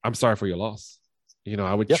 I'm sorry for your loss. You know,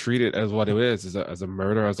 I would treat it as what it is, as a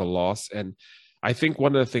murder, as a loss. And I think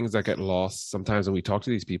one of the things that get lost sometimes when we talk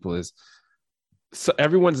to these people is, so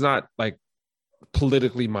everyone's not like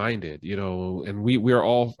politically minded, you know, and we are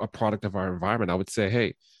all a product of our environment. I would say,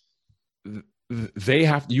 hey,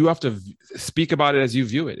 you have to speak about it as you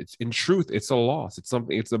view it. It's, in truth, it's a loss. It's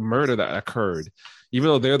something. It's a murder that occurred, even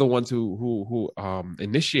though they're the ones who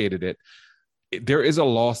initiated it. There is a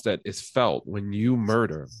loss that is felt when you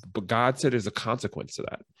murder, but God said there's a consequence to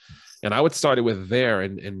that. And I would start it with there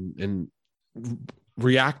and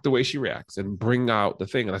react the way she reacts and bring out the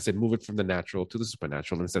thing. And I said, move it from the natural to the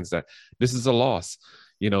supernatural, in the sense that this is a loss.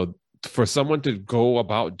 You know, for someone to go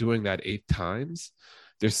about doing that 8 times,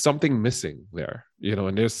 there's something missing there, you know,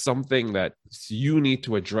 and there's something that you need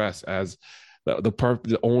to address as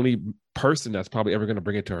the only person that's probably ever going to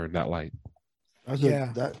bring it to her in that light.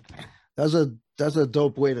 That's a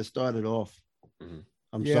dope way to start it off. Mm-hmm.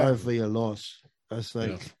 I'm sorry for your loss. That's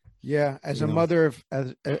like, as a mother of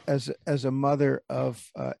as a mother of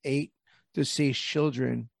 8 deceased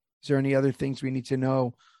children, is there any other things we need to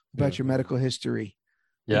know about your medical history?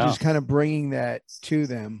 Yeah, just kind of bringing that to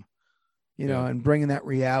them, you know, and bringing that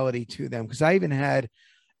reality to them. Because I even had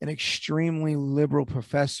an extremely liberal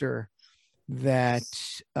professor that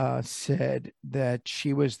said that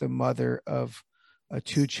she was the mother of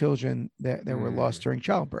 2 children that were lost during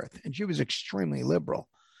childbirth, and she was extremely liberal.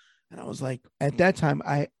 And I was like, at that time,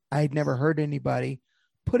 I'd never heard anybody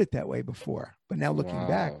put it that way before. But now looking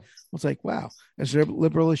back, I was like, wow, as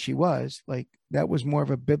liberal as she was, like that was more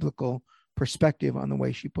of a biblical perspective on the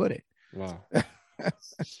way she put it. Wow.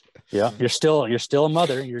 Yeah, you're still a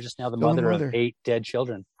mother. You're just now the mother of 8 dead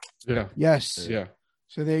children. Yeah. Yes. Yeah.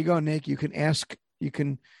 So there you go, Nick. You can ask. You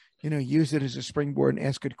can, use it as a springboard and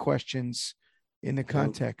ask good questions in the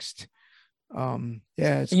context.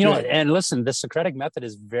 It's good. And listen, the Socratic method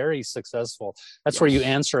is very successful. That's where you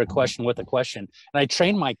answer a question with a question. And I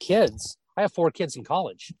train my kids. I have 4 kids in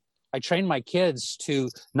college. I train my kids to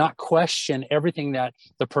not question everything that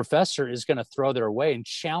the professor is going to throw their way, and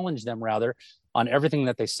challenge them rather on everything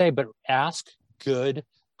that they say, but ask good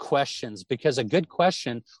questions, because a good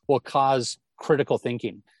question will cause critical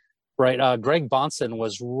thinking, right? Greg Bahnsen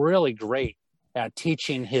was really great at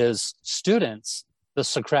teaching his students the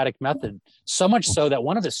Socratic method, so much so that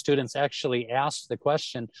one of his students actually asked the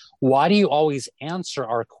question, why do you always answer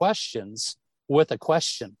our questions with a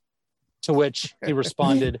question? To which he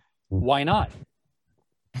responded, why not?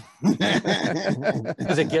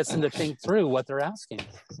 Because it gets them to think through what they're asking.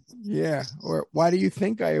 Yeah. Or why do you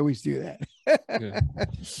think I always do that?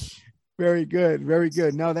 Very good. Very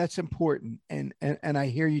good. No, that's important. And I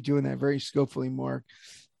hear you doing that very skillfully, Mark.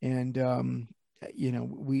 And,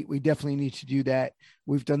 we definitely need to do that.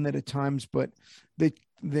 We've done that at times, but the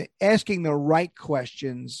asking the right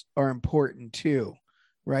questions are important too,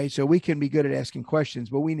 right? So we can be good at asking questions,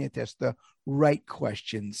 but we need to ask the right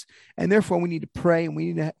questions. And therefore we need to pray, and we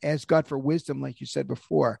need to ask God for wisdom. Like you said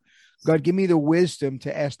before, God, give me the wisdom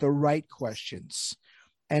to ask the right questions.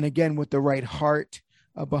 And again, with the right heart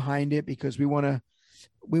behind it, because we want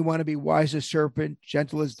to be wise as serpent,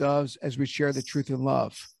 gentle as doves, as we share the truth in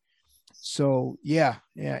love. So yeah,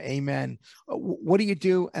 amen. What do you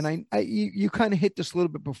do? And you kind of hit this a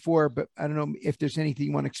little bit before, but I don't know if there's anything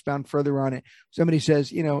you want to expound further on it. Somebody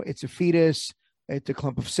says, it's a fetus, it's a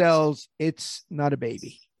clump of cells, it's not a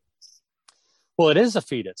baby. Well, it is a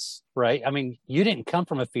fetus, right? I mean, you didn't come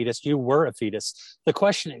from a fetus, you were a fetus. The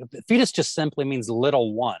question, fetus just simply means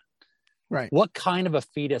little one. Right. What kind of a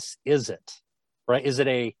fetus is it? Right? Is it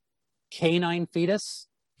a canine fetus?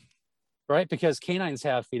 Right? Because canines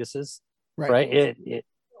have fetuses. Right.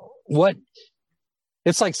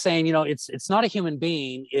 It's like saying, it's not a human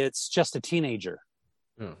being, it's just a teenager.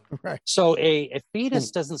 Yeah. Right. So a fetus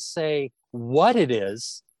doesn't say what it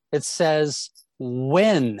is, it says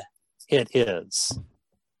when it is.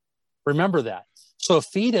 Remember that. So a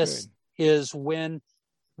fetus is when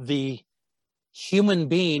the human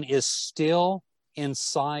being is still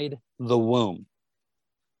inside the womb.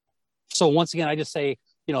 So once again, I just say,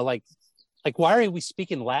 like, why are we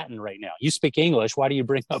speaking Latin right now? You speak English. Why do you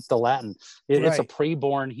bring up the Latin? It's a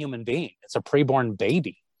preborn human being. It's a preborn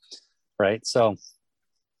baby, right? So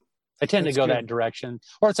I tend to go that direction.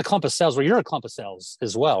 Or it's a clump of cells, where you're a clump of cells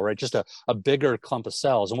as well, right? Just a bigger clump of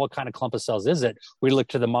cells. And what kind of clump of cells is it? We look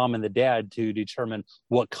to the mom and the dad to determine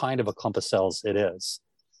what kind of a clump of cells it is.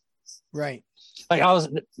 Right. Like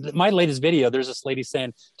my latest video, there's this lady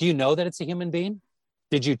saying, do you know that it's a human being?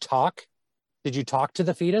 Did you talk to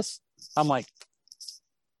the fetus? I'm like,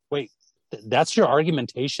 wait, that's your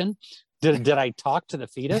argumentation? Did I talk to the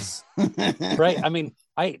fetus? Right. I mean,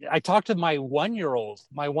 I talked to my 1-year-old.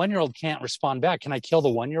 My 1-year-old can't respond back. Can I kill the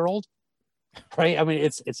 1-year-old? Right. I mean,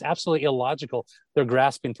 it's absolutely illogical. They're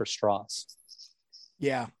grasping for straws.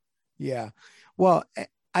 Yeah. Yeah. Well,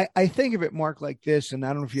 I think of it, Mark, like this, and I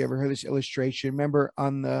don't know if you ever heard this illustration. Remember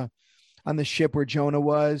on the ship where Jonah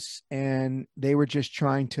was, and they were just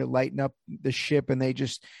trying to lighten up the ship, and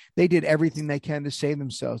they did everything they can to save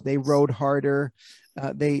themselves. They rowed harder.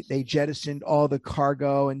 They jettisoned all the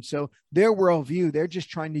cargo. And so their worldview, they're just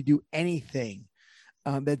trying to do anything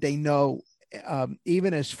that they know,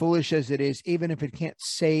 even as foolish as it is, even if it can't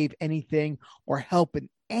save anything or help in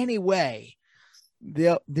any way,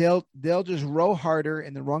 they'll just row harder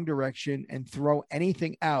in the wrong direction and throw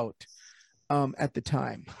anything out at the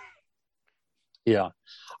time. Yeah.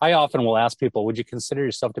 I often will ask people, would you consider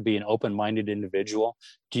yourself to be an open-minded individual?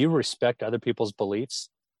 Do you respect other people's beliefs?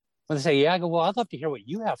 When they say, yeah, I go, well, I'd love to hear what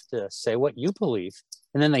you have to say, what you believe.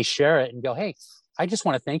 And then they share it and go, hey, I just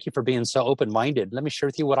want to thank you for being so open-minded. Let me share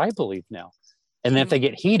with you what I believe now. And then if they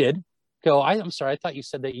get heated, go, I'm sorry, I thought you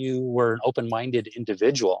said that you were an open-minded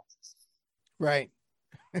individual. Right.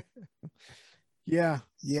 Yeah.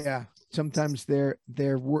 Sometimes their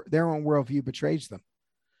own worldview betrays them.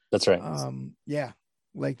 That's right. Yeah.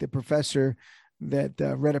 Like the professor that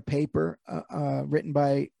read a paper written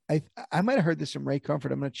by, I might have heard this from Ray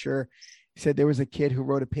Comfort. I'm not sure. He said there was a kid who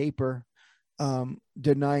wrote a paper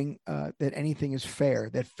denying that anything is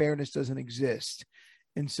fair, that fairness doesn't exist.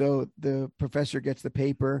 And so the professor gets the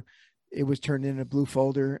paper. It was turned in a blue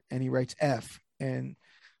folder, and he writes F. And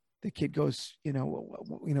the kid goes,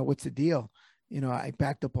 what's the deal? I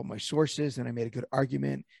backed up all my sources and I made a good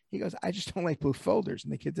argument. He goes, I just don't like blue folders.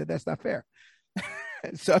 And the kid said, that's not fair.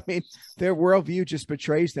 So, I mean, their worldview just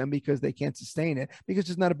betrays them because they can't sustain it, because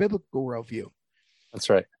it's not a biblical worldview. That's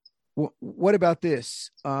right. What about this?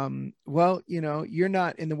 Well, you're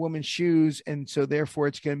not in the woman's shoes, and so therefore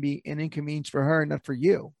it's going to be an inconvenience for her, not for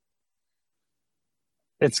you.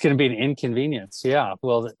 It's going to be an inconvenience. Yeah.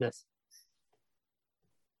 Well,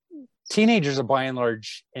 teenagers are by and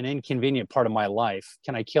large an inconvenient part of my life.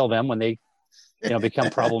 Can I kill them when they, become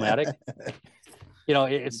problematic?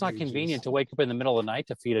 It's not convenient to wake up in the middle of the night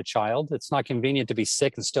to feed a child. It's not convenient to be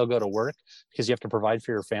sick and still go to work because you have to provide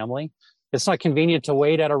for your family. It's not convenient to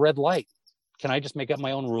wait at a red light. Can I just make up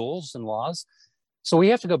my own rules and laws? So we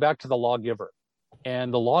have to go back to the lawgiver.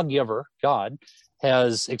 And the lawgiver, God,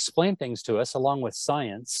 has explained things to us along with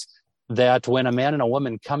science that when a man and a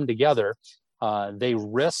woman come together, they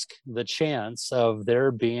risk the chance of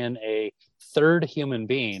there being a third human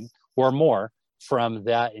being or more from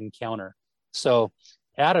that encounter. So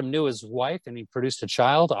Adam knew his wife and he produced a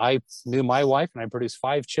child. I knew my wife and I produced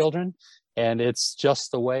 5 children. And it's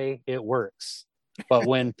just the way it works. But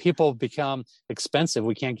when people become expensive,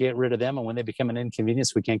 we can't get rid of them. And when they become an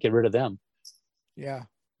inconvenience, we can't get rid of them. Yeah.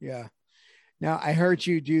 Now, I heard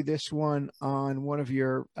you do this one on one of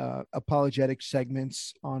your apologetic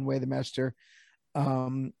segments on Way the Master.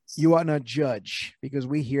 You ought not judge, because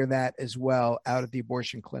we hear that as well out at the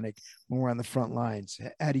abortion clinic when we're on the front lines.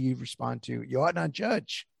 How do you respond to you ought not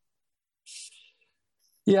judge?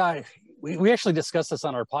 Yeah, we actually discussed this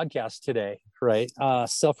on our podcast today, right?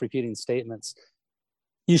 Self-repeating statements.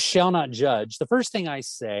 You shall not judge. The first thing I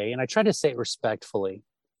say, and I try to say it respectfully,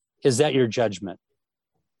 is that your judgment.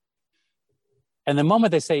 And the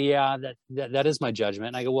moment they say, yeah, that is my judgment,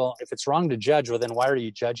 and I go, well, if it's wrong to judge, well, then why are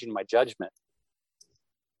you judging my judgment?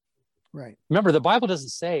 Right. Remember, the Bible doesn't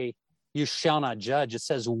say you shall not judge. It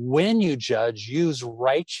says when you judge, use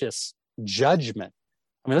righteous judgment.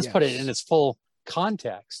 I mean, let's put it in its full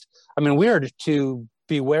context. I mean, we are to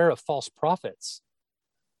beware of false prophets,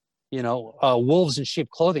 wolves in sheep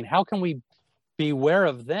clothing. How can we beware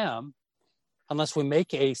of them unless we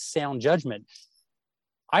make a sound judgment?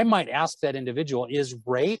 I might ask that individual, is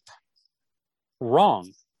rape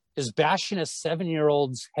wrong? Is bashing a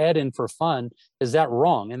 7-year-old's head in for fun, is that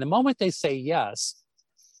wrong? And the moment they say yes,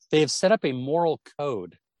 they have set up a moral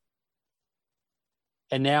code.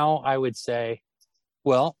 And now I would say,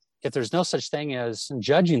 well, if there's no such thing as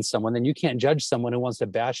judging someone, then you can't judge someone who wants to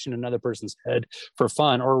bash in another person's head for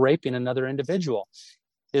fun or raping another individual.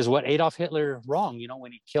 Is what Adolf Hitler wrong?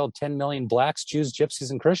 When he killed 10 million blacks, Jews,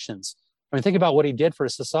 gypsies, and Christians. I mean, think about what he did for a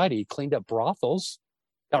society. He cleaned up brothels.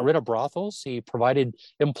 got rid of brothels. He provided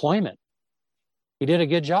employment. He did a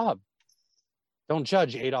good job. Don't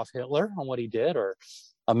judge Adolf Hitler on what he did, or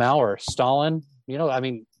Mao or Stalin.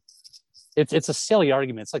 It's a silly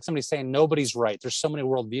argument. It's like somebody saying nobody's right. There's so many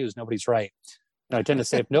worldviews, nobody's right. And I tend to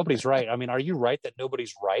say, if nobody's right, are you right that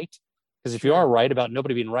nobody's right? Because if you are right about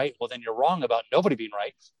nobody being right, well, then you're wrong about nobody being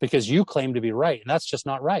right because you claim to be right, and that's just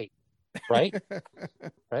not right, right?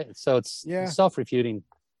 Right. So it's self-refuting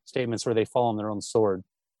statements where they fall on their own sword.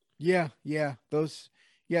 Yeah. That's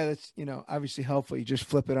obviously helpful. You just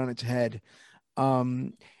flip it on its head.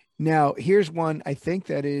 Now, here's one I think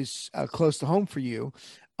that is close to home for you.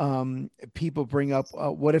 People bring up,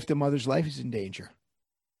 what if the mother's life is in danger?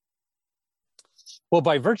 Well,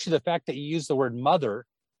 by virtue of the fact that you use the word mother,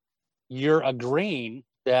 you're agreeing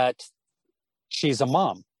that she's a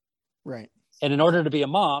mom. Right. And in order to be a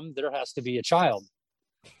mom, there has to be a child,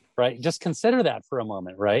 right? Just consider that for a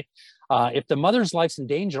moment, right? If the mother's life's in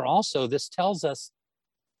danger, also, this tells us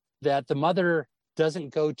that the mother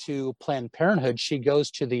doesn't go to Planned Parenthood. She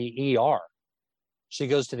goes to the ER. She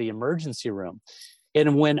goes to the emergency room.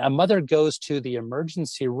 And when a mother goes to the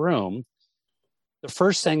emergency room, the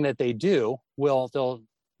first thing that they do, they'll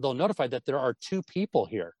notify that there are two people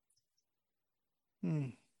here.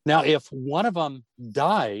 Now, if one of them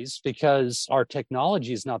dies because our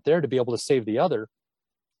technology is not there to be able to save the other,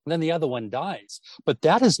 then the other one dies. But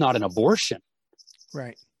that is not an abortion.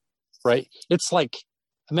 Right. Right. It's like,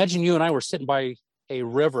 imagine you and I were sitting by a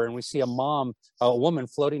river and we see a woman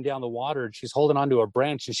floating down the water, and she's holding onto a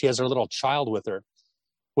branch and she has her little child with her.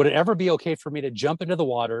 Would it ever be okay for me to jump into the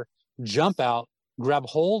water, jump out, grab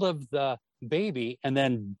hold of the baby, and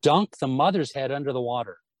then dunk the mother's head under the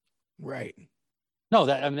water? Right. No,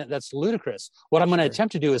 that's ludicrous. What I'm going to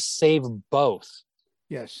attempt to do is save both.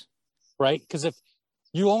 Yes. Right? Because if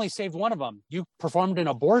you only saved one of them, you performed an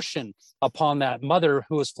abortion upon that mother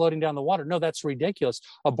who was floating down the water. No, that's ridiculous.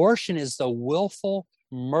 Abortion is the willful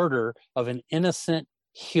murder of an innocent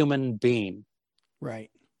human being.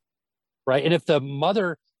 Right. Right. And if the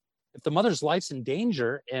mother's life's in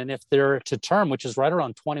danger, and if they're to term, which is right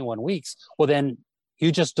around 21 weeks, well, then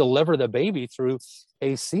you just deliver the baby through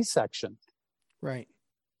a C-section. Right.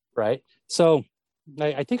 Right. So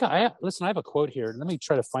I think I have a quote here. Let me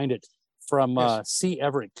try to find it from C.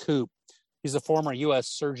 Everett Koop. He's a former U.S.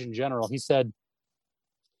 Surgeon General. He said,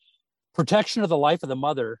 protection of the life of the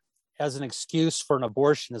mother as an excuse for an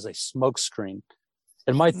abortion is a smokescreen.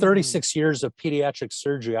 In my 36 years of pediatric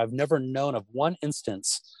surgery, I've never known of one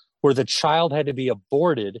instance where the child had to be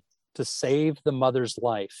aborted to save the mother's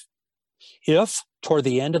life. If, toward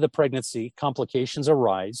the end of the pregnancy, complications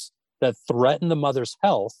arise that threaten the mother's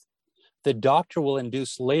health, the doctor will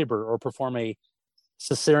induce labor or perform a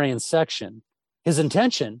cesarean section. His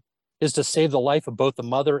intention is to save the life of both the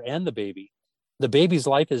mother and the baby. The baby's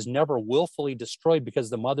life is never willfully destroyed because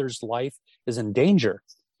the mother's life is in danger.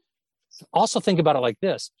 Also think about it like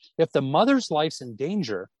this. If the mother's life's in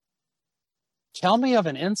danger, tell me of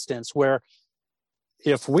an instance where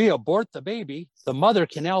if we abort the baby, the mother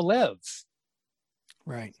can now live.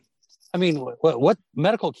 Right. I mean, what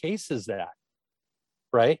medical case is that?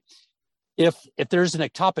 Right? If there's an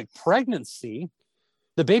ectopic pregnancy,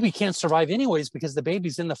 the baby can't survive anyways because the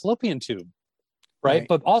baby's in the fallopian tube. Right?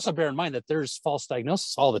 But also bear in mind that there's false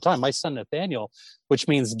diagnosis all the time. My son Nathaniel, which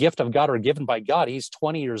means gift of God or given by God, he's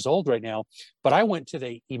 20 years old right now. But I went to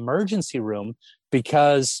the emergency room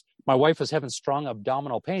because my wife was having strong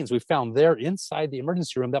abdominal pains. We found there inside the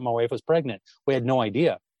emergency room that my wife was pregnant. We had no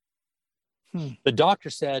idea. The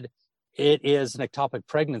doctor said it is an ectopic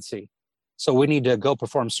pregnancy. So we need to go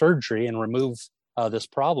perform surgery and remove this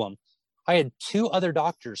problem. I had two other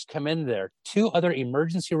doctors come in there, two other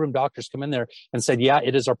emergency room doctors come in there and said, yeah,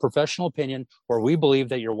 it is our professional opinion where we believe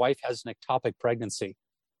that your wife has an ectopic pregnancy.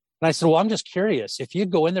 And I said, well, I'm just curious. If you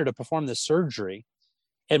go in there to perform this surgery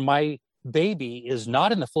and my baby is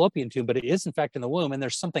not in the fallopian tube, but it is in fact in the womb and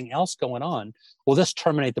there's something else going on, will this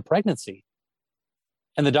terminate the pregnancy?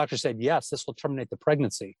 And the doctor said, yes, this will terminate the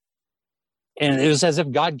pregnancy. And it was as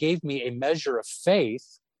if God gave me a measure of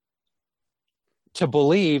faith to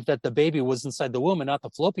believe that the baby was inside the womb and not the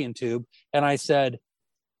fallopian tube. And I said,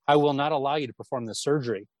 I will not allow you to perform this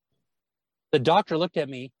surgery. The doctor looked at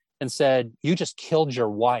me and said, you just killed your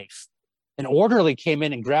wife. An orderly came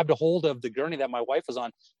in and grabbed a hold of the gurney that my wife was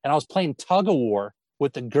on. And I was playing tug of war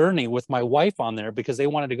with the gurney with my wife on there because they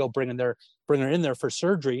wanted to go bring her in there for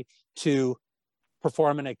surgery to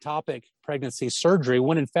perform an ectopic pregnancy surgery,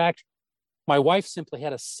 when in fact, my wife simply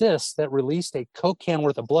had a cyst that released a Coke can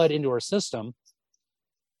worth of blood into her system,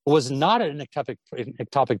 was not an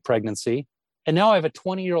ectopic pregnancy. And now I have a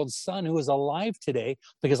 20-year-old son who is alive today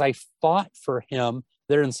because I fought for him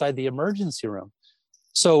they're inside the emergency room.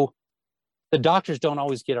 So the doctors don't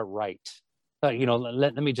always get it right.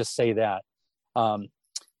 Let me just say that.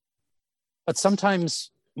 But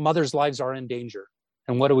sometimes mothers' lives are in danger.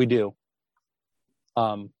 And what do?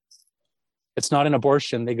 It's not an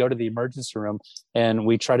abortion. They go to the emergency room and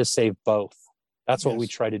we try to save both. That's what we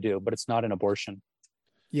try to do, but it's not an abortion.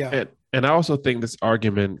 Yeah. And I also think this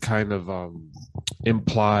argument kind of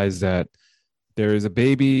implies that there is a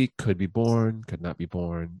baby, could be born, could not be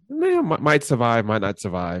born, might survive, might not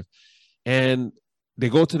survive. And they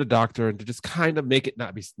go to the doctor and to just kind of make it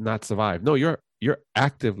not survive. No, you're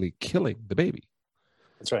actively killing the baby.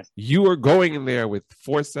 That's right. You are going in there with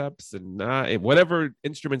forceps and whatever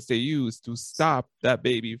instruments they use to stop that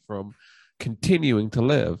baby from continuing to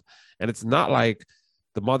live. And it's not like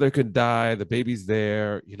the mother could die, the baby's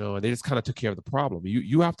there, and they just kind of took care of the problem.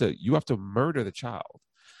 You have to murder the child.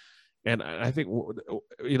 And I think,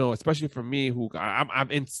 especially for me, who I'm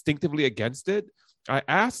instinctively against it. I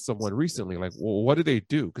asked someone recently, like, well, what do they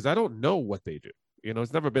do? Because I don't know what they do.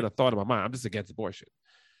 It's never been a thought in my mind. I'm just against abortion.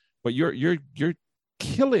 But you're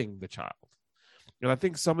killing the child. And I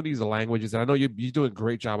think some of these languages, and I know you do a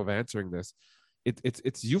great job of answering this.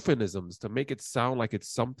 It's euphemisms to make it sound like it's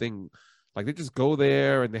something like they just go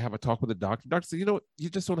there and they have a talk with the doctor. Doctor says, you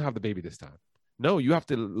just don't have the baby this time. No, you have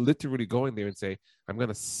to literally go in there and say, I'm going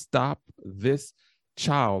to stop this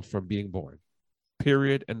child from being born.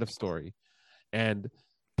 Period. End of story. And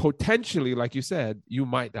potentially, like you said, you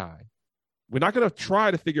might die. We're not going to try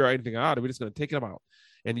to figure anything out. We're just going to take them out.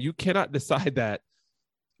 And you cannot decide that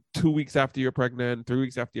 2 weeks after you're pregnant, 3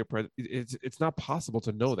 weeks after you're pregnant. It's not possible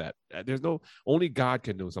to know that. Only God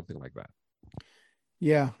can know something like that.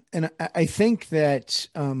 Yeah. And I think that,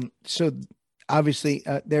 so obviously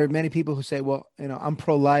there are many people who say, well, I'm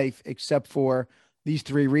pro-life except for these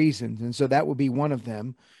 3 reasons. And so that would be one of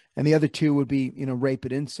them. And the other 2 would be, rape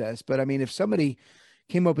and incest. But I mean, if somebody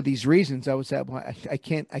came up with these reasons, I would say, well, I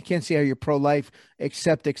can't see how you're pro-life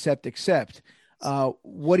except.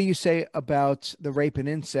 What do you say about the rape and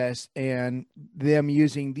incest and them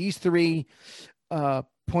using these 3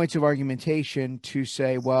 points of argumentation to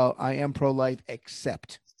say, well, I am pro-life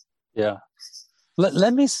except? Yeah.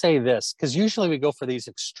 Let me say this, because usually we go for these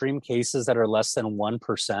extreme cases that are less than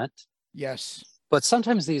 1%. Yes. But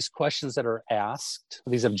sometimes these questions that are asked,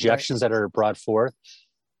 these objections that are brought forth,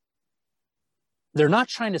 they're not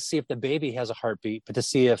trying to see if the baby has a heartbeat, but to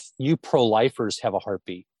see if you pro-lifers have a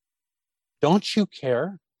heartbeat. Don't you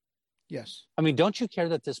care? Yes. I mean, don't you care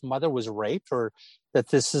that this mother was raped or that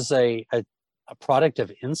this is a product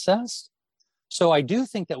of incest? So I do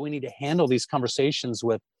think that we need to handle these conversations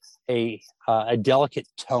with a delicate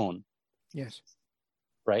tone. Yes.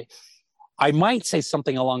 Right. I might say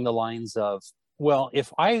something along the lines of, well,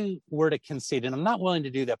 if I were to concede, and I'm not willing to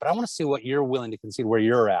do that, but I want to see what you're willing to concede, where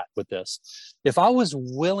you're at with this. If I was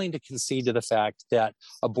willing to concede to the fact that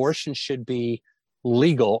abortion should be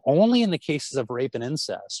legal only in the cases of rape and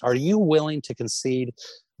incest, are you willing to concede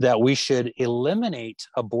that we should eliminate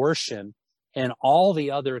abortion in all the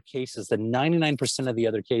other cases, the 99% of the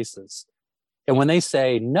other cases? And when they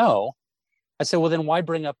say no, I say, well, then why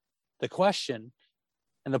bring up the question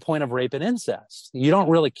and the point of rape and incest? You don't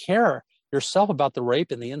really care yourself about the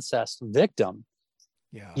rape and the incest victim.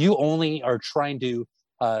 Yeah. You only are trying to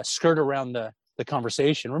skirt around the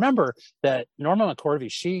conversation. Remember that Norma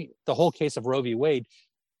McCorvey, the whole case of Roe v. Wade,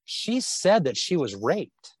 she said that she was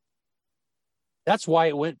raped. That's why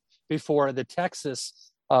it went before the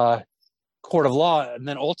Texas Court of Law and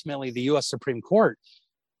then ultimately the U.S. Supreme Court,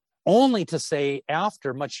 only to say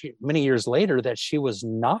after many years later that she was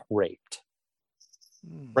not raped.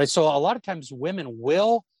 Right. So a lot of times women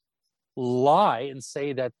will lie and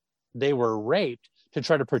say that they were raped to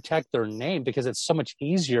try to protect their name because it's so much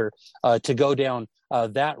easier to go down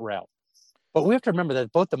that route. But we have to remember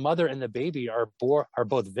that both the mother and the baby are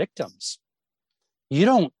both victims. You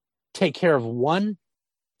don't take care of one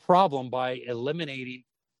problem by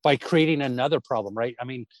creating another problem, right? I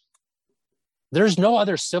mean, there's no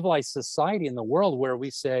other civilized society in the world where we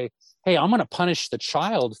say, hey, I'm going to punish the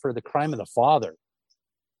child for the crime of the father.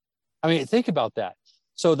 I mean, think about that.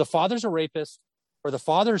 So the father's a rapist or the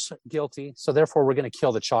father's guilty, so therefore we're going to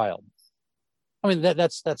kill the child. I mean,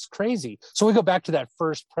 that's crazy. So we go back to that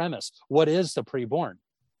first premise. What is the preborn?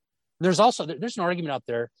 There's an argument out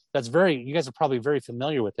there that's you guys are probably very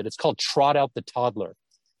familiar with it. It's called trot out the toddler.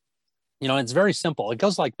 It's very simple. It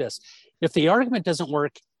goes like this. If the argument doesn't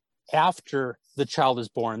work after the child is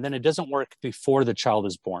born, then it doesn't work before the child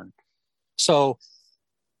is born. So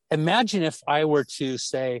imagine if I were to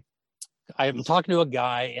say, I'm talking to a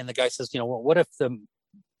guy and the guy says, what if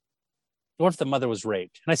What if the mother was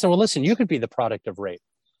raped? And I said, well, listen, you could be the product of rape.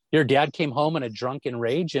 Your dad came home in a drunken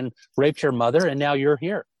rage and raped your mother, and now you're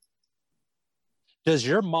here. Does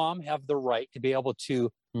your mom have the right to be able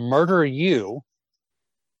to murder you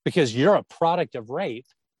because you're a product of rape?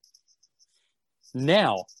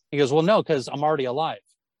 Now, he goes, well, no, because I'm already alive.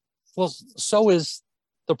 Well, so is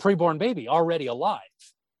the preborn baby already alive.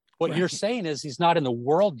 What you're saying is he's not in the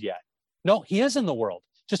world yet. No, he is in the world,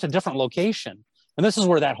 just a different location. And this is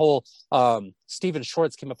where that whole Stephen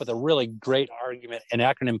Schwartz came up with a really great argument, an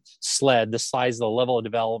acronym SLED, the size, the level of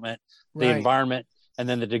development, the environment, and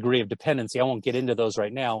then the degree of dependency. I won't get into those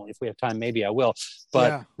right now. If we have time, maybe I will.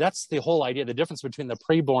 But that's the whole idea. The difference between the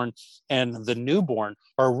preborn and the newborn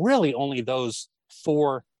are really only those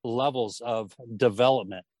 4 levels of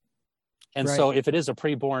development. And so if it is a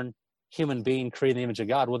preborn human being created in the image of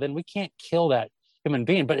God, well, then we can't kill that human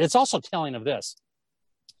being. But it's also telling of this.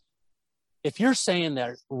 If you're saying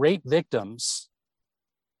that rape victims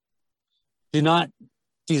do not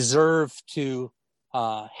deserve to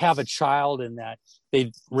have a child and that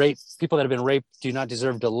people that have been raped do not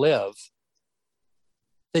deserve to live,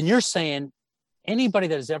 then you're saying anybody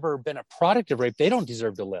that has ever been a product of rape, they don't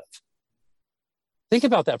deserve to live. Think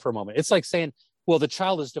about that for a moment. It's like saying, well, the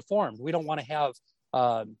child is deformed. We don't want to have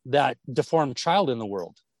that deformed child in the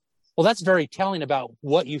world. Well, that's very telling about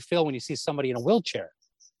what you feel when you see somebody in a wheelchair.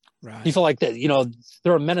 Right. You feel like that,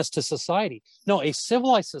 they're a menace to society. No, a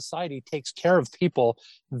civilized society takes care of people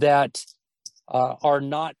that are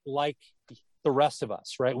not like the rest of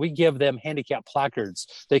us, right? We give them handicap placards.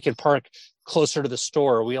 They can park closer to the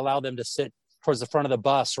store. We allow them to sit towards the front of the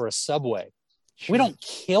bus or a subway. Sure. We don't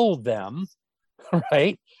kill them,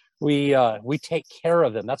 right? We take care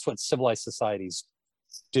of them. That's what civilized societies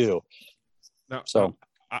do. Now, so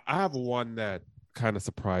I have one that kind of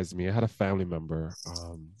surprised me. I had a family member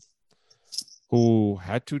who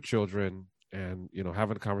had 2 children, and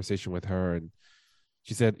having a conversation with her, and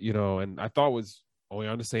she said, and I thought was, we're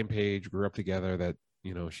on the same page, grew up together, that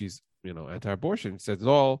she's anti-abortion. She says,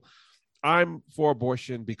 well, I'm for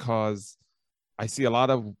abortion because I see a lot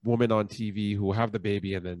of women on TV who have the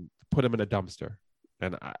baby and then put them in a dumpster.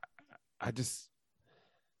 And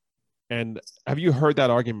and have you heard that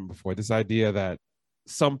argument before? This idea that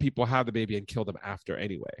some people have the baby and kill them after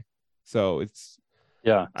anyway. So it's,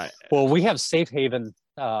 well, we have safe haven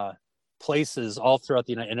places all throughout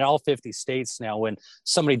in all 50 states now. When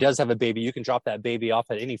somebody does have a baby, you can drop that baby off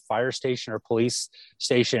at any fire station or police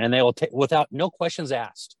station, and they will take, without no questions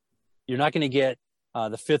asked. You're not going to get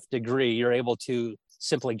the 5th degree. You're able to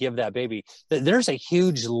simply give that baby. There's a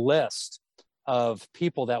huge list of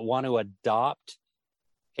people that want to adopt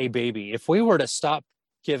a baby. If we were to stop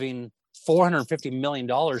giving $450 million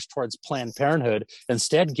towards Planned Parenthood,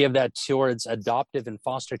 instead give that towards adoptive and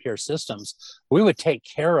foster care systems, we would take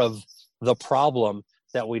care of the problem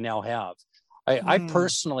that we now have. I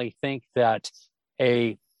personally think that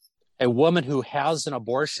a woman who has an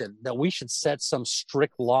abortion, that we should set some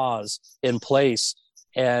strict laws in place,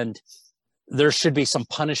 and there should be some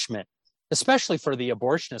punishment, especially for the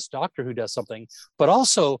abortionist doctor who does something, but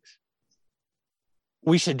also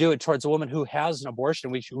we should do it towards a woman who has an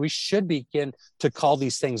abortion. We should begin to call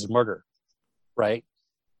these things murder, right?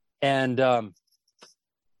 And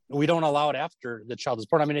we don't allow it after the child is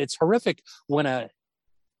born. I mean, it's horrific when a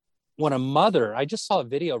mother, I just saw a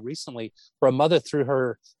video recently where a mother threw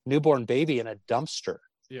her newborn baby in a dumpster.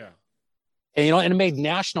 Yeah. And, and it made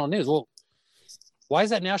national news. Well, why is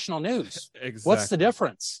that national news? Exactly. What's the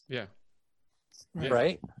difference? Yeah.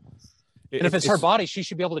 Right? And if it's her body, she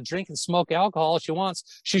should be able to drink and smoke alcohol if she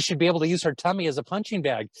wants. She should be able to use her tummy as a punching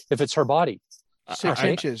bag if it's her body. 6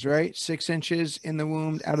 inches, right? 6 inches in the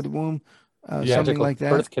womb, out of the womb, something like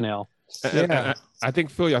that. Birth canal. I think,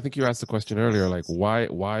 Phil, I think you asked the question earlier, like,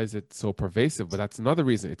 why is it so pervasive? But that's another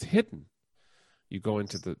reason. It's hidden. You go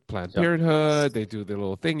into the Planned Parenthood, they do their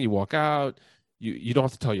little thing, you walk out. You don't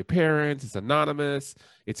have to tell your parents. It's anonymous.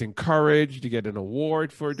 It's encouraged. You get an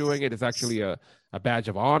award for doing it. It's actually a badge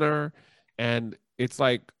of honor. And it's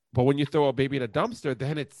like, but when you throw a baby in a dumpster,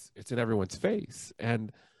 then it's in everyone's face.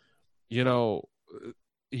 And, no,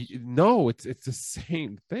 it's the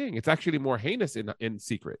same thing. It's actually more heinous in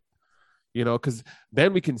secret, because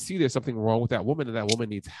then we can see there's something wrong with that woman, and that woman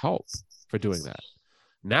needs help for doing that.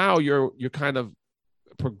 Now you're kind of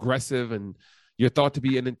progressive, and you're thought to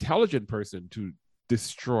be an intelligent person to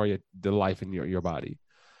destroy the life in your body.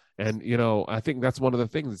 And, I think that's one of the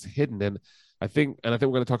things that's hidden. And I think we're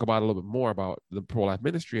going to talk about a little bit more about the pro-life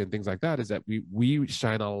ministry and things like that, is that we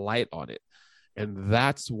shine a light on it. And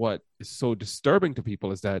that's what is so disturbing to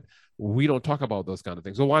people, is that we don't talk about those kind of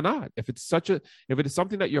things. Well, why not? If it is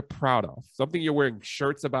something that you're proud of, something you're wearing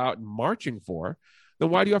shirts about and marching for, then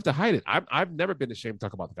why do you have to hide it? I've never been ashamed to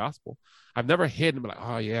talk about the gospel. I've never hidden and been like,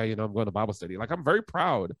 oh yeah, I'm going to Bible study. Like, I'm very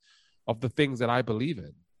proud of the things that I believe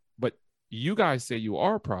in. But you guys say you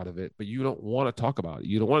are proud of it, but you don't want to talk about it.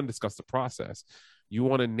 You don't want to discuss the process. You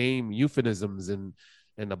want to name euphemisms and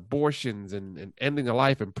abortions and ending a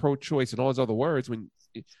life and pro-choice and all those other words when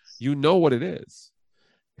you know what it is.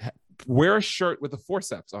 Wear a shirt with a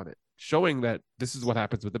forceps on it, showing that this is what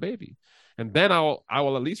happens with the baby. And then I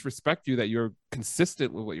will at least respect you that you're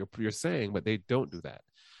consistent with what you're saying, but they don't do that.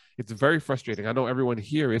 It's very frustrating. I know everyone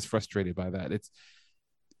here is frustrated by that.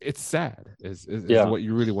 It's sad is what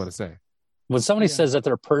you really want to say. When somebody says that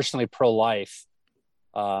they're personally pro-life,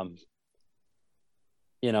 I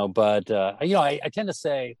tend to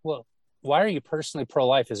say, well, why are you personally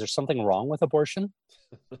pro-life? Is there something wrong with abortion?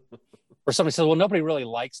 Or somebody says, well, nobody really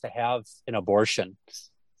likes to have an abortion.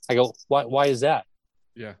 I go, why is that?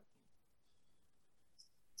 Yeah.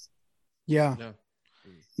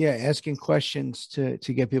 Asking questions to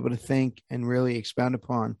get people to think and really expound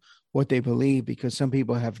upon what they believe, because some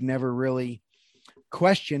people have never really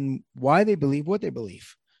questioned why they believe what they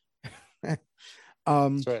believe. That's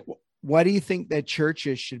right. Why do you think that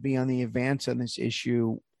churches should be on the advance on this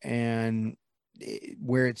issue, and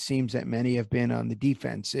where it seems that many have been on the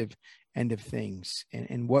defensive end of things,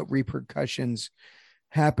 and what repercussions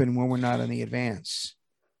happen when we're not on the advance?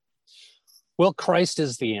 Well, Christ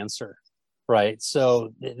is the answer, right?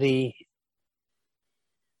 So the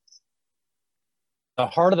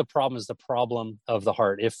heart of the problem is the problem of the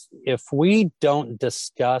heart. If we don't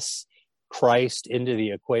discuss Christ into the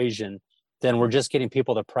equation, then we're just getting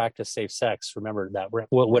people to practice safe sex. Remember that,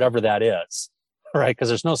 whatever that is, right? Because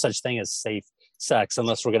there's no such thing as safe sex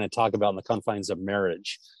unless we're going to talk about in the confines of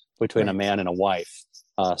marriage between a man and a wife,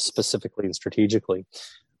 specifically and strategically.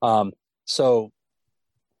 So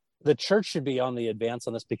the church should be on the advance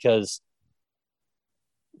on this, because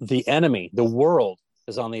the enemy, the world,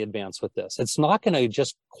 is on the advance with this. It's not going to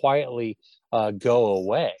just quietly go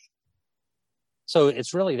away. So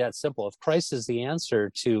it's really that simple. If Christ is the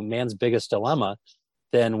answer to man's biggest dilemma,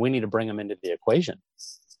 then we need to bring him into the equation.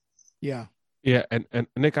 Yeah. And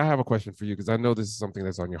Nick, I have a question for you, because I know this is something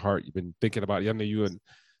that's on your heart. You've been thinking about it. I know you and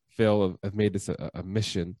Phil have made this a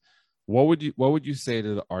mission. What would you say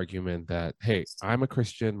to the argument that, hey, I'm a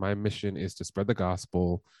Christian, my mission is to spread the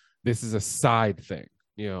gospel, this is a side thing,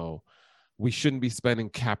 we shouldn't be spending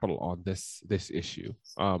capital on this issue.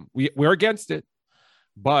 We're against it,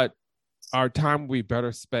 but our time we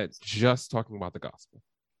better spent just talking about the gospel.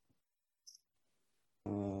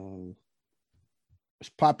 It's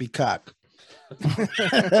poppycock. Spell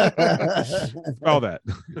that.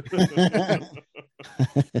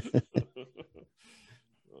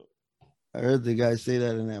 I heard the guy say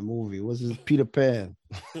that in that movie. What's his Peter Pan?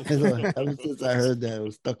 Ever since I heard that, it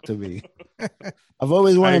was stuck to me. I've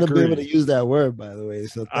always wanted to be able to use that word, by the way.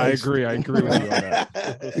 So I agree with you on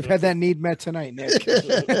that. You've had that need met tonight, Nick.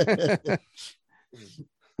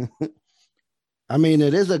 I mean,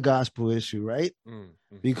 it is a gospel issue, right?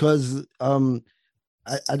 Mm-hmm. Because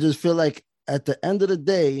I just feel like at the end of the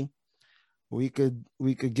day, we could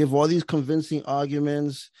give all these convincing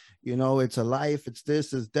arguments, it's a life, it's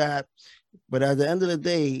this, it's that. But at the end of the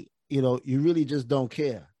day, you really just don't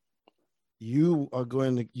care. You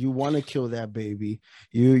want to kill that baby.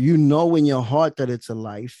 You know in your heart that it's a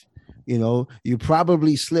life. You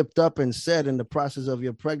probably slipped up and said in the process of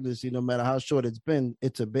your pregnancy, no matter how short it's been,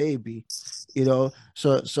 it's a baby. So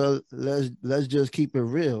let's just keep it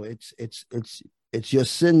real. It's your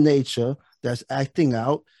sin nature that's acting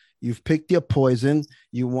out. You've picked your poison.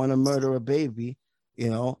 You want to murder a baby,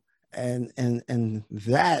 and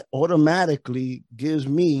that automatically gives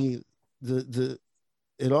me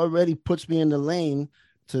it already puts me in the lane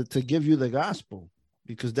to give you the gospel,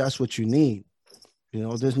 because that's what you need.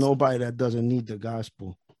 There's nobody that doesn't need the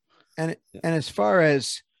gospel. And as far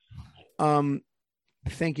as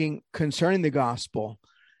thinking concerning the gospel,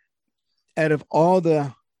 out of all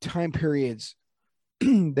the time periods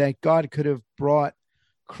that God could have brought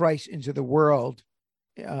Christ into the world,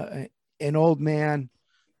 an old man,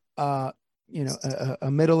 a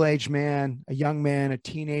middle-aged man, a young man, a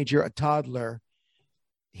teenager, a toddler,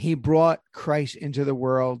 he brought Christ into the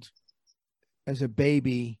world as a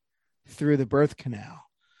baby through the birth canal.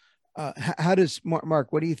 How does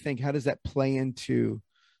Mark, what do you think? How does that play into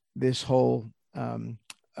this whole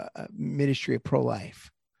ministry of pro-life?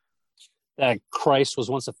 That Christ was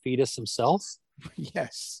once a fetus himself?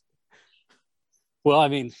 Yes. Well, I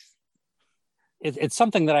mean, it's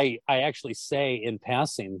something that I actually say in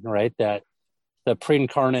passing, right? That the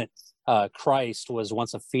pre-incarnate Christ was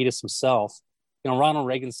once a fetus himself. Ronald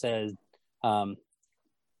Reagan said,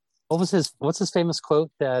 what's his famous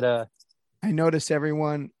quote that I notice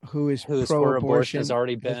everyone who is for abortion has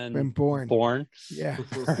already been born. Yeah.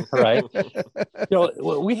 Right.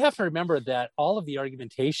 We have to remember that all of the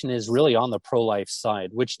argumentation is really on the pro-life side,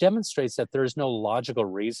 which demonstrates that there is no logical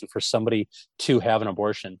reason for somebody to have an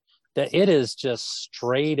abortion, that it is just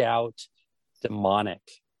straight out demonic,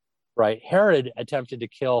 right? Herod attempted to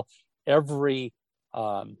kill every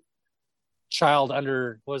child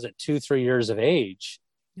under, 2-3 years of age.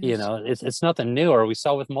 It's nothing new. Or we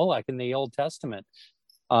saw with Moloch in the Old Testament.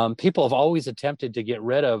 People have always attempted to get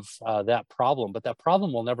rid of that problem, but that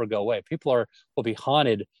problem will never go away. People will be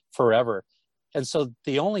haunted forever. And so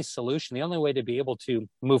the only solution, the only way to be able to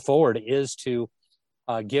move forward is to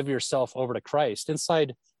give yourself over to Christ.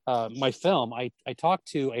 Inside my film, I talked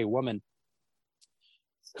to a woman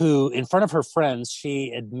who, in front of her friends,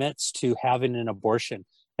 she admits to having an abortion.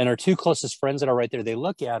 And her two closest friends that are right there, they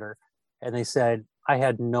look at her and they said, I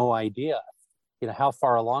had no idea. How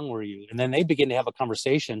far along were you? And then they begin to have a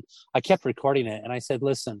conversation. I kept recording it. And I said,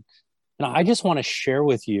 listen, I just want to share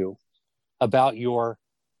with you about your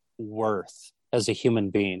worth as a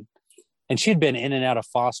human being. And she'd been in and out of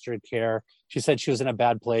foster care. She said she was in a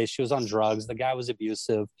bad place. She was on drugs. The guy was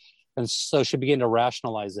abusive. And so she began to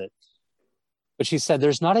rationalize it. But she said,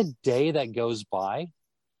 there's not a day that goes by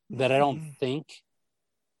that I don't think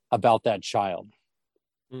about that child.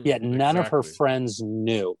 Yet none of her friends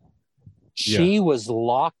knew. She was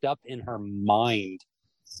locked up in her mind,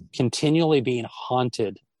 continually being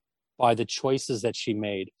haunted by the choices that she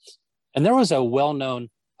made. And there was a well-known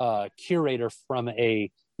curator from a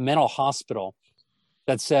mental hospital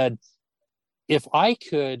that said, if I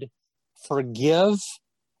could forgive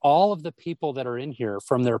all of the people that are in here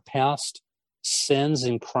from their past sins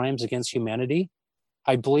and crimes against humanity,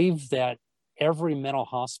 I believe that every mental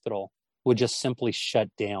hospital would just simply shut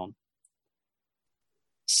down.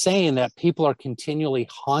 Saying that people are continually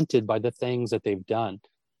haunted by the things that they've done.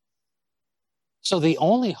 So the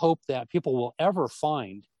only hope that people will ever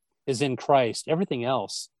find is in Christ. Everything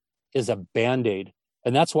else is a Band-Aid.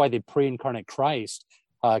 And that's why the pre-incarnate Christ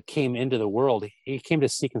came into the world. He came to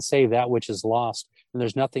seek and save that which is lost. And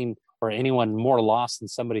there's nothing or anyone more lost than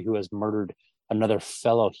somebody who has murdered another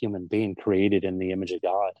fellow human being created in the image of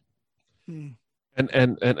God.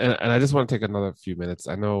 And I just want to take another few minutes.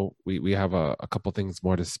 I know we have a couple things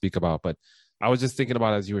more to speak about, but I was just thinking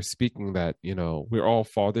about as you were speaking that, we're all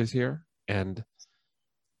fathers here, and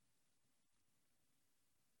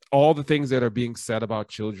all the things that are being said about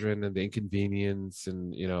children and the inconvenience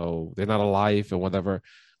and, they're not alive and whatever.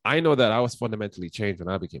 I know that I was fundamentally changed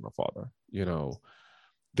when I became a father.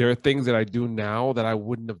 There are things that I do now that I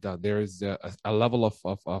wouldn't have done. There is a level of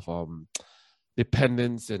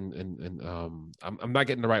dependence and I'm not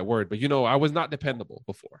getting the right word, but I was not dependable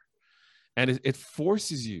before, and it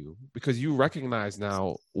forces you, because you recognize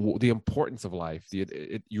now the importance of life.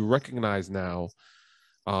 You recognize now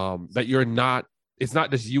that you're not. It's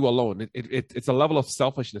not just you alone. It's a level of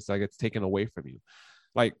selfishness that gets taken away from you.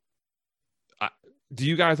 Like, do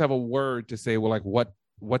you guys have a word to say? Well, like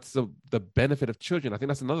what's the benefit of children? I think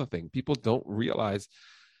that's another thing people don't realize.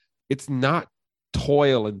 It's not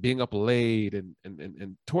toil and being up late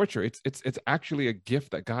and torture. It's actually a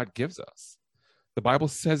gift that God gives us. The Bible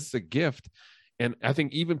says it's a gift. And I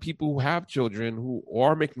think even people who have children who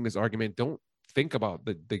are making this argument don't think about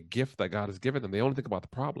the gift that God has given them. They only think about the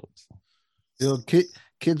problems.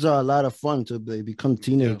 Kids are a lot of fun till they become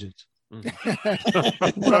teenagers. Well,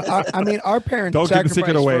 I mean, our parents don't keep the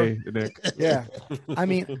secret away, Nick. Yeah, I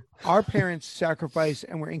mean, our parents sacrificed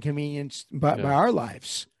and were inconvenienced by our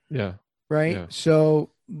lives. Yeah. Right. Yeah.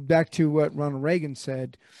 So back to what Ronald Reagan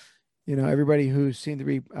said, everybody who seemed to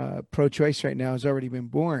be pro-choice right now has already been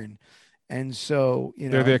born. And so,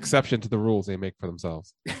 they're the exception to the rules they make for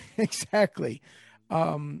themselves. Exactly.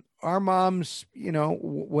 Our moms,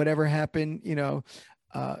 whatever happened,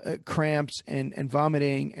 cramps and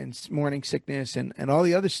vomiting and morning sickness and all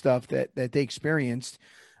the other stuff that they experienced,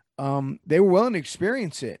 they were willing to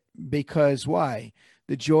experience it because why?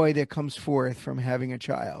 The joy that comes forth from having a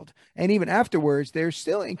child. And even afterwards, there's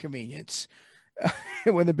still inconvenience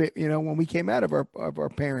when we came out of our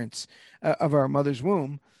parents, of our mother's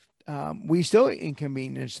womb, we still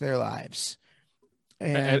inconvenienced their lives.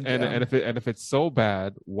 And if it's so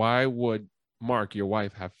bad, why would Mark, your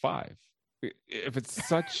wife, have 5? If it's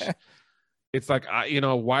such, it's like,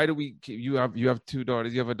 why do you have 2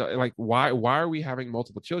 daughters, you have a daughter, like, why are we having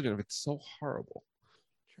multiple children if it's so horrible?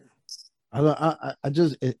 I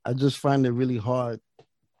just find it really hard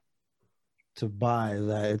to buy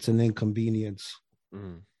that it's an inconvenience,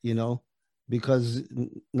 you know, because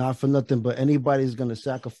not for nothing, but anybody's going to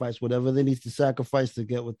sacrifice whatever they need to sacrifice to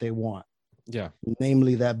get what they want. Yeah.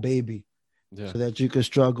 Namely that baby. Yeah. So that you can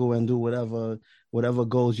struggle and do whatever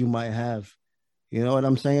goals you might have. You know what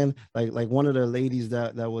I'm saying? Like one of the ladies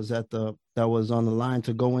that was on the line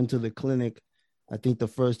to go into the clinic, I think the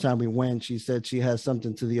first time we went, she said she has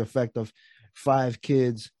something to the effect of 5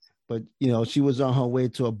 kids, but you know, she was on her way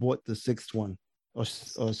to abort the 6th one or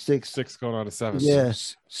 6 going on to 7.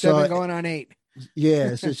 Yes. 7 going on 8.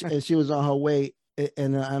 Yeah. So she was on her way.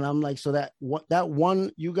 And I'm like, so that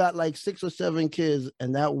one, you got like 6 or 7 kids,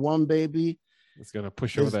 and that one baby it's gonna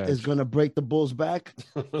push over that. It's gonna break the bull's back,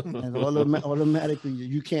 and automatically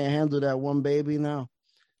you can't handle that one baby now.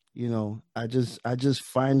 You know, I just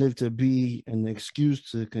find it to be an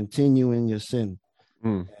excuse to continue in your sin.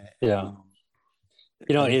 Yeah.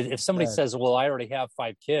 You know, if somebody says, "Well, I already have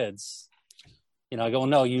 5 kids," you know, I go,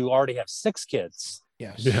 "No, you already have 6 kids."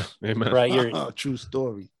 Yes. Yeah. Amen. Right. True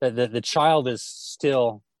story. The child is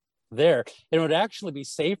still there. It would actually be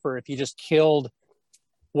safer if you just killed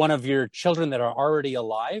one of your children that are already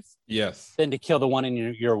alive. Yes. Than to kill the one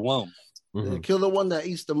in your womb. Kill the one that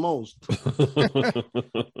eats the most.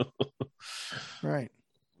 Right.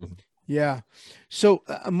 Yeah. So,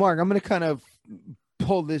 Mark, I'm going to kind of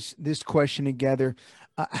pull this question together.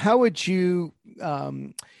 How would you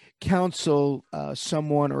counsel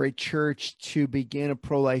someone or a church to begin a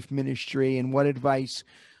pro-life ministry, and what advice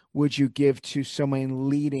would you give to someone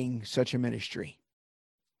leading such a ministry?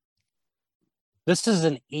 This is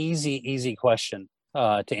an easy question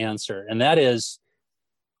to answer, and that is,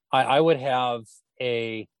 I would have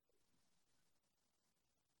a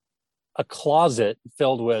closet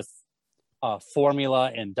filled with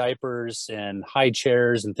formula and diapers and high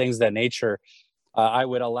chairs and things of that nature. I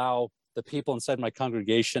would allow the people inside my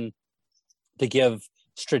congregation to give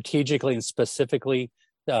strategically and specifically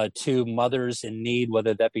to mothers in need,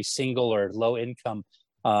 whether that be single or low income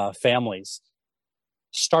families.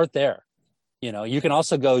 Start there. You know, you can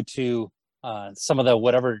also go to some of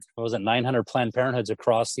the 900 Planned Parenthoods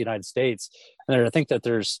across the United States. And I think that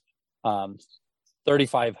there's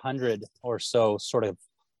 3,500 or so sort of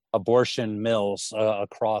abortion mills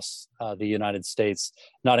across the United States,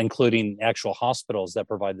 not including actual hospitals that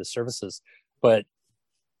provide the services. But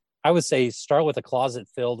I would say start with a closet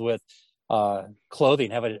filled with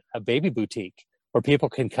clothing, have a baby boutique where people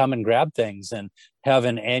can come and grab things, and have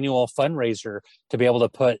an annual fundraiser to be able to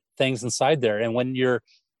put things inside there. And when your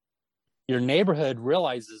neighborhood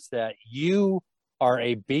realizes that you are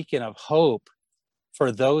a beacon of hope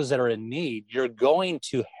for those that are in need, you're going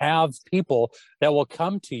to have people that will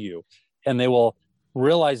come to you, and they will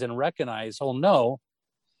realize and recognize, oh no,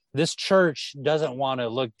 this church doesn't want to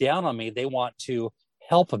look down on me. They want to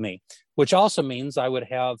help me, which also means I would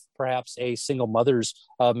have perhaps a single mother's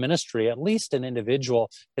ministry, at least an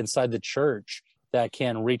individual inside the church that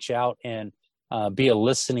can reach out and be a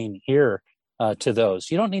listening ear to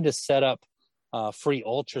those. You don't need to set up free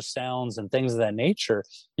ultrasounds and things of that nature.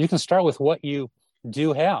 You can start with what you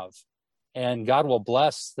do have, and God will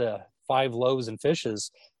bless the 5 loaves and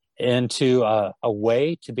fishes into a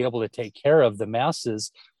way to be able to take care of the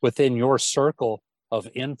masses within your circle of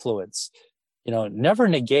influence. You know, never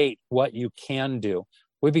negate what you can do.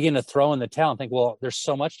 We begin to throw in the towel and think, well, there's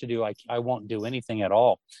so much to do, I won't do anything at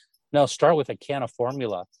all. No, start with a can of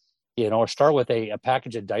formula, you know, or start with a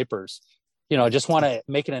package of diapers. You know, just want to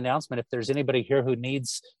make an announcement. If there's anybody here who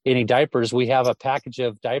needs any diapers, we have a package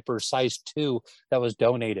of diapers size 2 that was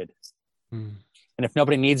donated. And if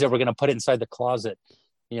nobody needs it, we're going to put it inside the closet,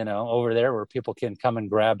 you know, over there where people can come and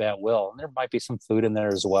grab at will. And there might be some food in there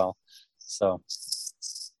as well. So,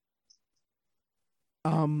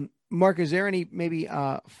 Mark, is there any maybe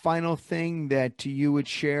final thing that you would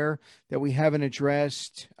share that we haven't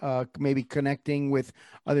addressed, maybe connecting with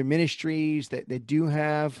other ministries that do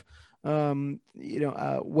have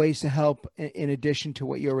ways to help in addition to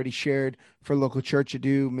what you already shared for local church to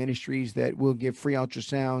do, ministries that will give free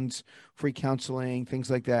ultrasounds, free counseling, things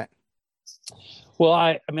like that? Well,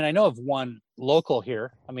 I mean, I know of one local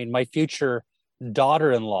here. I mean, my future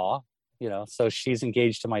daughter-in-law, you know, so she's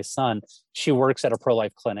engaged to my son. She works at a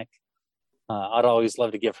pro-life clinic. I'd always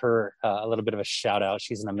love to give her a little bit of a shout out.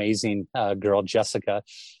 She's an amazing girl, Jessica.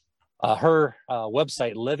 Her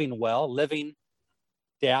website, living-well.org.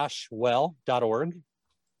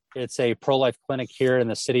 It's a pro-life clinic here in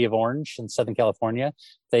the city of Orange in Southern California.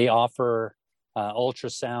 They offer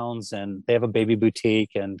ultrasounds, and they have a baby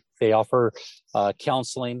boutique, and they offer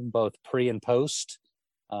counseling both pre and post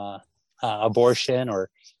abortion or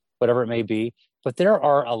whatever it may be. But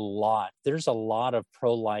there's a lot of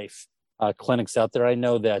pro-life clinics out there. I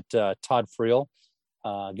know that Todd Friel,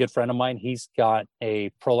 a good friend of mine, he's got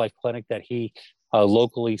a pro-life clinic that he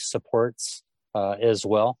locally supports as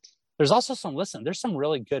well. There's also there's some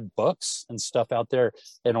really good books and stuff out there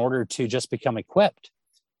in order to just become equipped.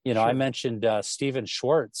 Sure. I mentioned Stephen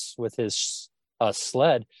Schwartz with his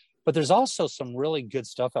sled, but there's also some really good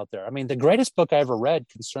stuff out there. I mean, the greatest book I ever read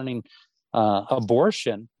concerning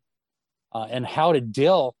abortion and how to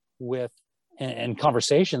deal with and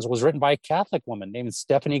conversations was written by a Catholic woman named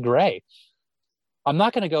Stephanie Gray. I'm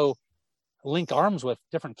not going to go link arms with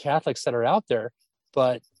different Catholics that are out there,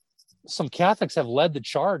 but some Catholics have led the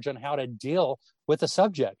charge on how to deal with the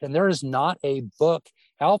subject. And there is not a book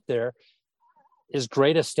out there as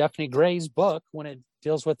great as Stephanie Gray's book when it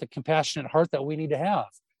deals with the compassionate heart that we need to have.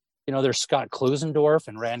 There's Scott Klusendorf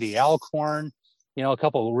and Randy Alcorn, a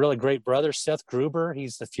couple of really great brothers. Seth Gruber,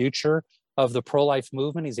 he's the future of the pro-life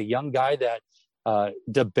movement. He's a young guy that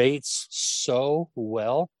debates so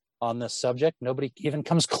well on this subject. Nobody even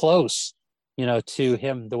comes close, to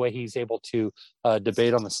him, the way he's able to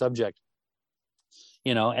debate on the subject.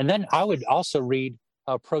 And then I would also read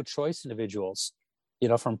pro-choice individuals,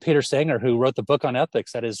 from Peter Sanger, who wrote the book on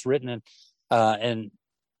ethics that is written and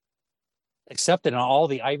accepted in all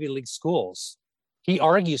the Ivy League schools. He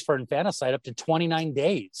argues for infanticide up to 29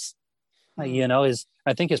 days.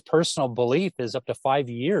 I think his personal belief is up to 5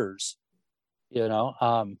 years,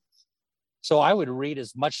 so I would read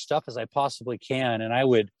as much stuff as I possibly can. And I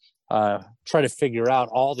would try to figure out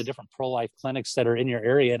all the different pro-life clinics that are in your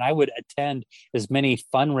area. And I would attend as many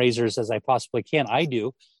fundraisers as I possibly can. I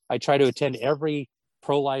try to attend every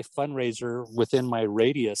pro-life fundraiser within my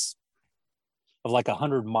radius of like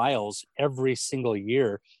 100 miles every single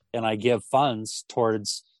year. And I give funds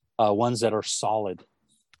towards ones that are solid.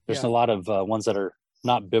 There's a lot of ones that are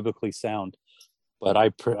not biblically sound, but I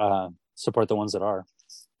support the ones that are.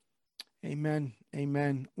 Amen.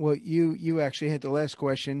 Amen. Well, you actually had the last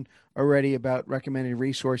question already about recommended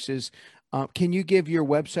resources. Can you give your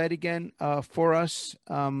website again for us?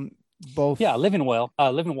 Both. Yeah,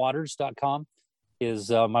 livingwaters.com is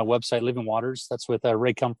my website. Living Waters. That's with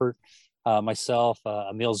Ray Comfort, myself,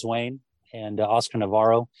 Emil Zwain, and Oscar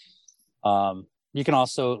Navarro. You can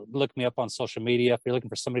also look me up on social media. If you're looking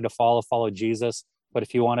for somebody to follow Jesus. But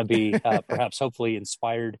if you want to be perhaps hopefully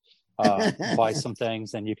inspired by some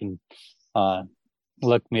things, then you can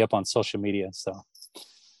look me up on social media. So,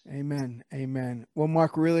 amen. Amen. Well,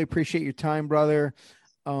 Mark, really appreciate your time, brother.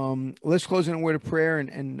 Let's close in a word of prayer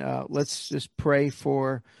and let's just pray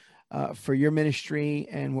for your ministry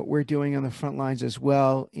and what we're doing on the front lines as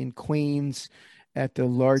well in Queens at the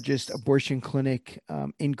largest abortion clinic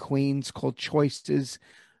in Queens called Choices.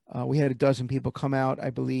 We had 12 people come out, I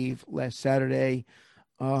believe, last Saturday.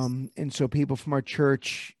 And so people from our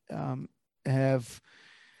church have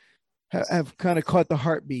kind of caught the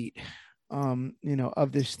heartbeat,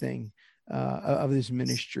 of this thing, of this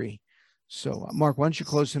ministry. So, Mark, why don't you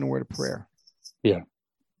close in a word of prayer? Yeah.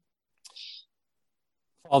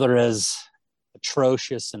 Father, as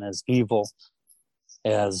atrocious and as evil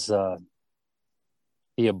as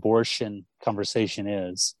the abortion conversation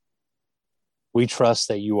is, we trust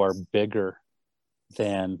that you are bigger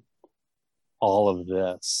than all of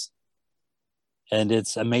this. And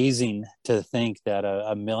it's amazing to think that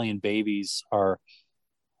a million babies are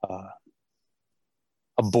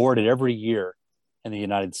aborted every year in the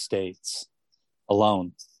United States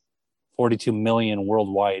alone, 42 million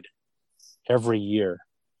worldwide every year.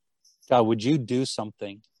 God, would you do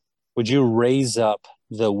something? Would you raise up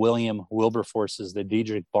the William Wilberforces, the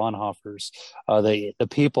Dietrich Bonhoeffers, the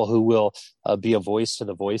people who will be a voice to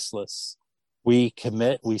the voiceless? We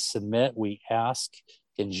commit, we submit, we ask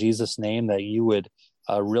in Jesus' name that you would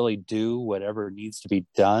really do whatever needs to be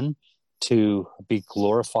done to be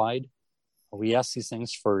glorified. We ask these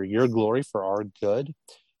things for your glory, for our good.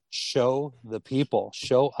 Show the people,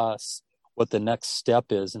 show us what the next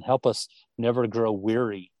step is, and help us never grow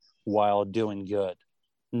weary while doing good,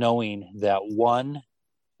 knowing that one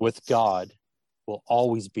with God will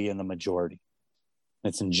always be in the majority.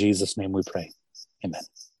 It's in Jesus' name we pray. Amen.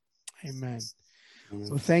 Amen.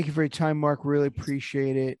 Well, thank you for your time, Mark. Really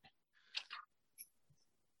appreciate it.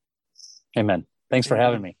 Amen. Thanks for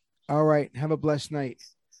having me. All right. Have a blessed night.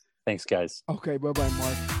 Thanks, guys. Okay. Bye-bye,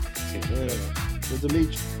 Mark. Good to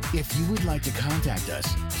meet you. If you would like to contact us,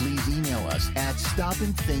 please email us at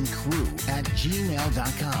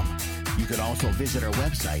stopandthinkcrew@gmail.com. You could also visit our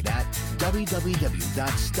website at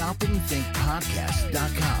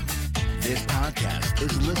www.stopandthinkpodcast.com. This podcast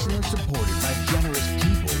is listener supported by generous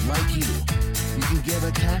people like you. you can give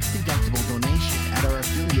a tax-deductible donation at our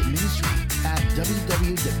affiliate ministry at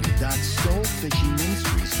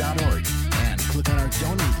www.soulfishingministries.org and click on our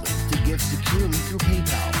donate link to give securely through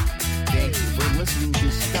PayPal. Thank you for listening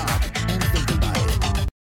to Stop and Think About It.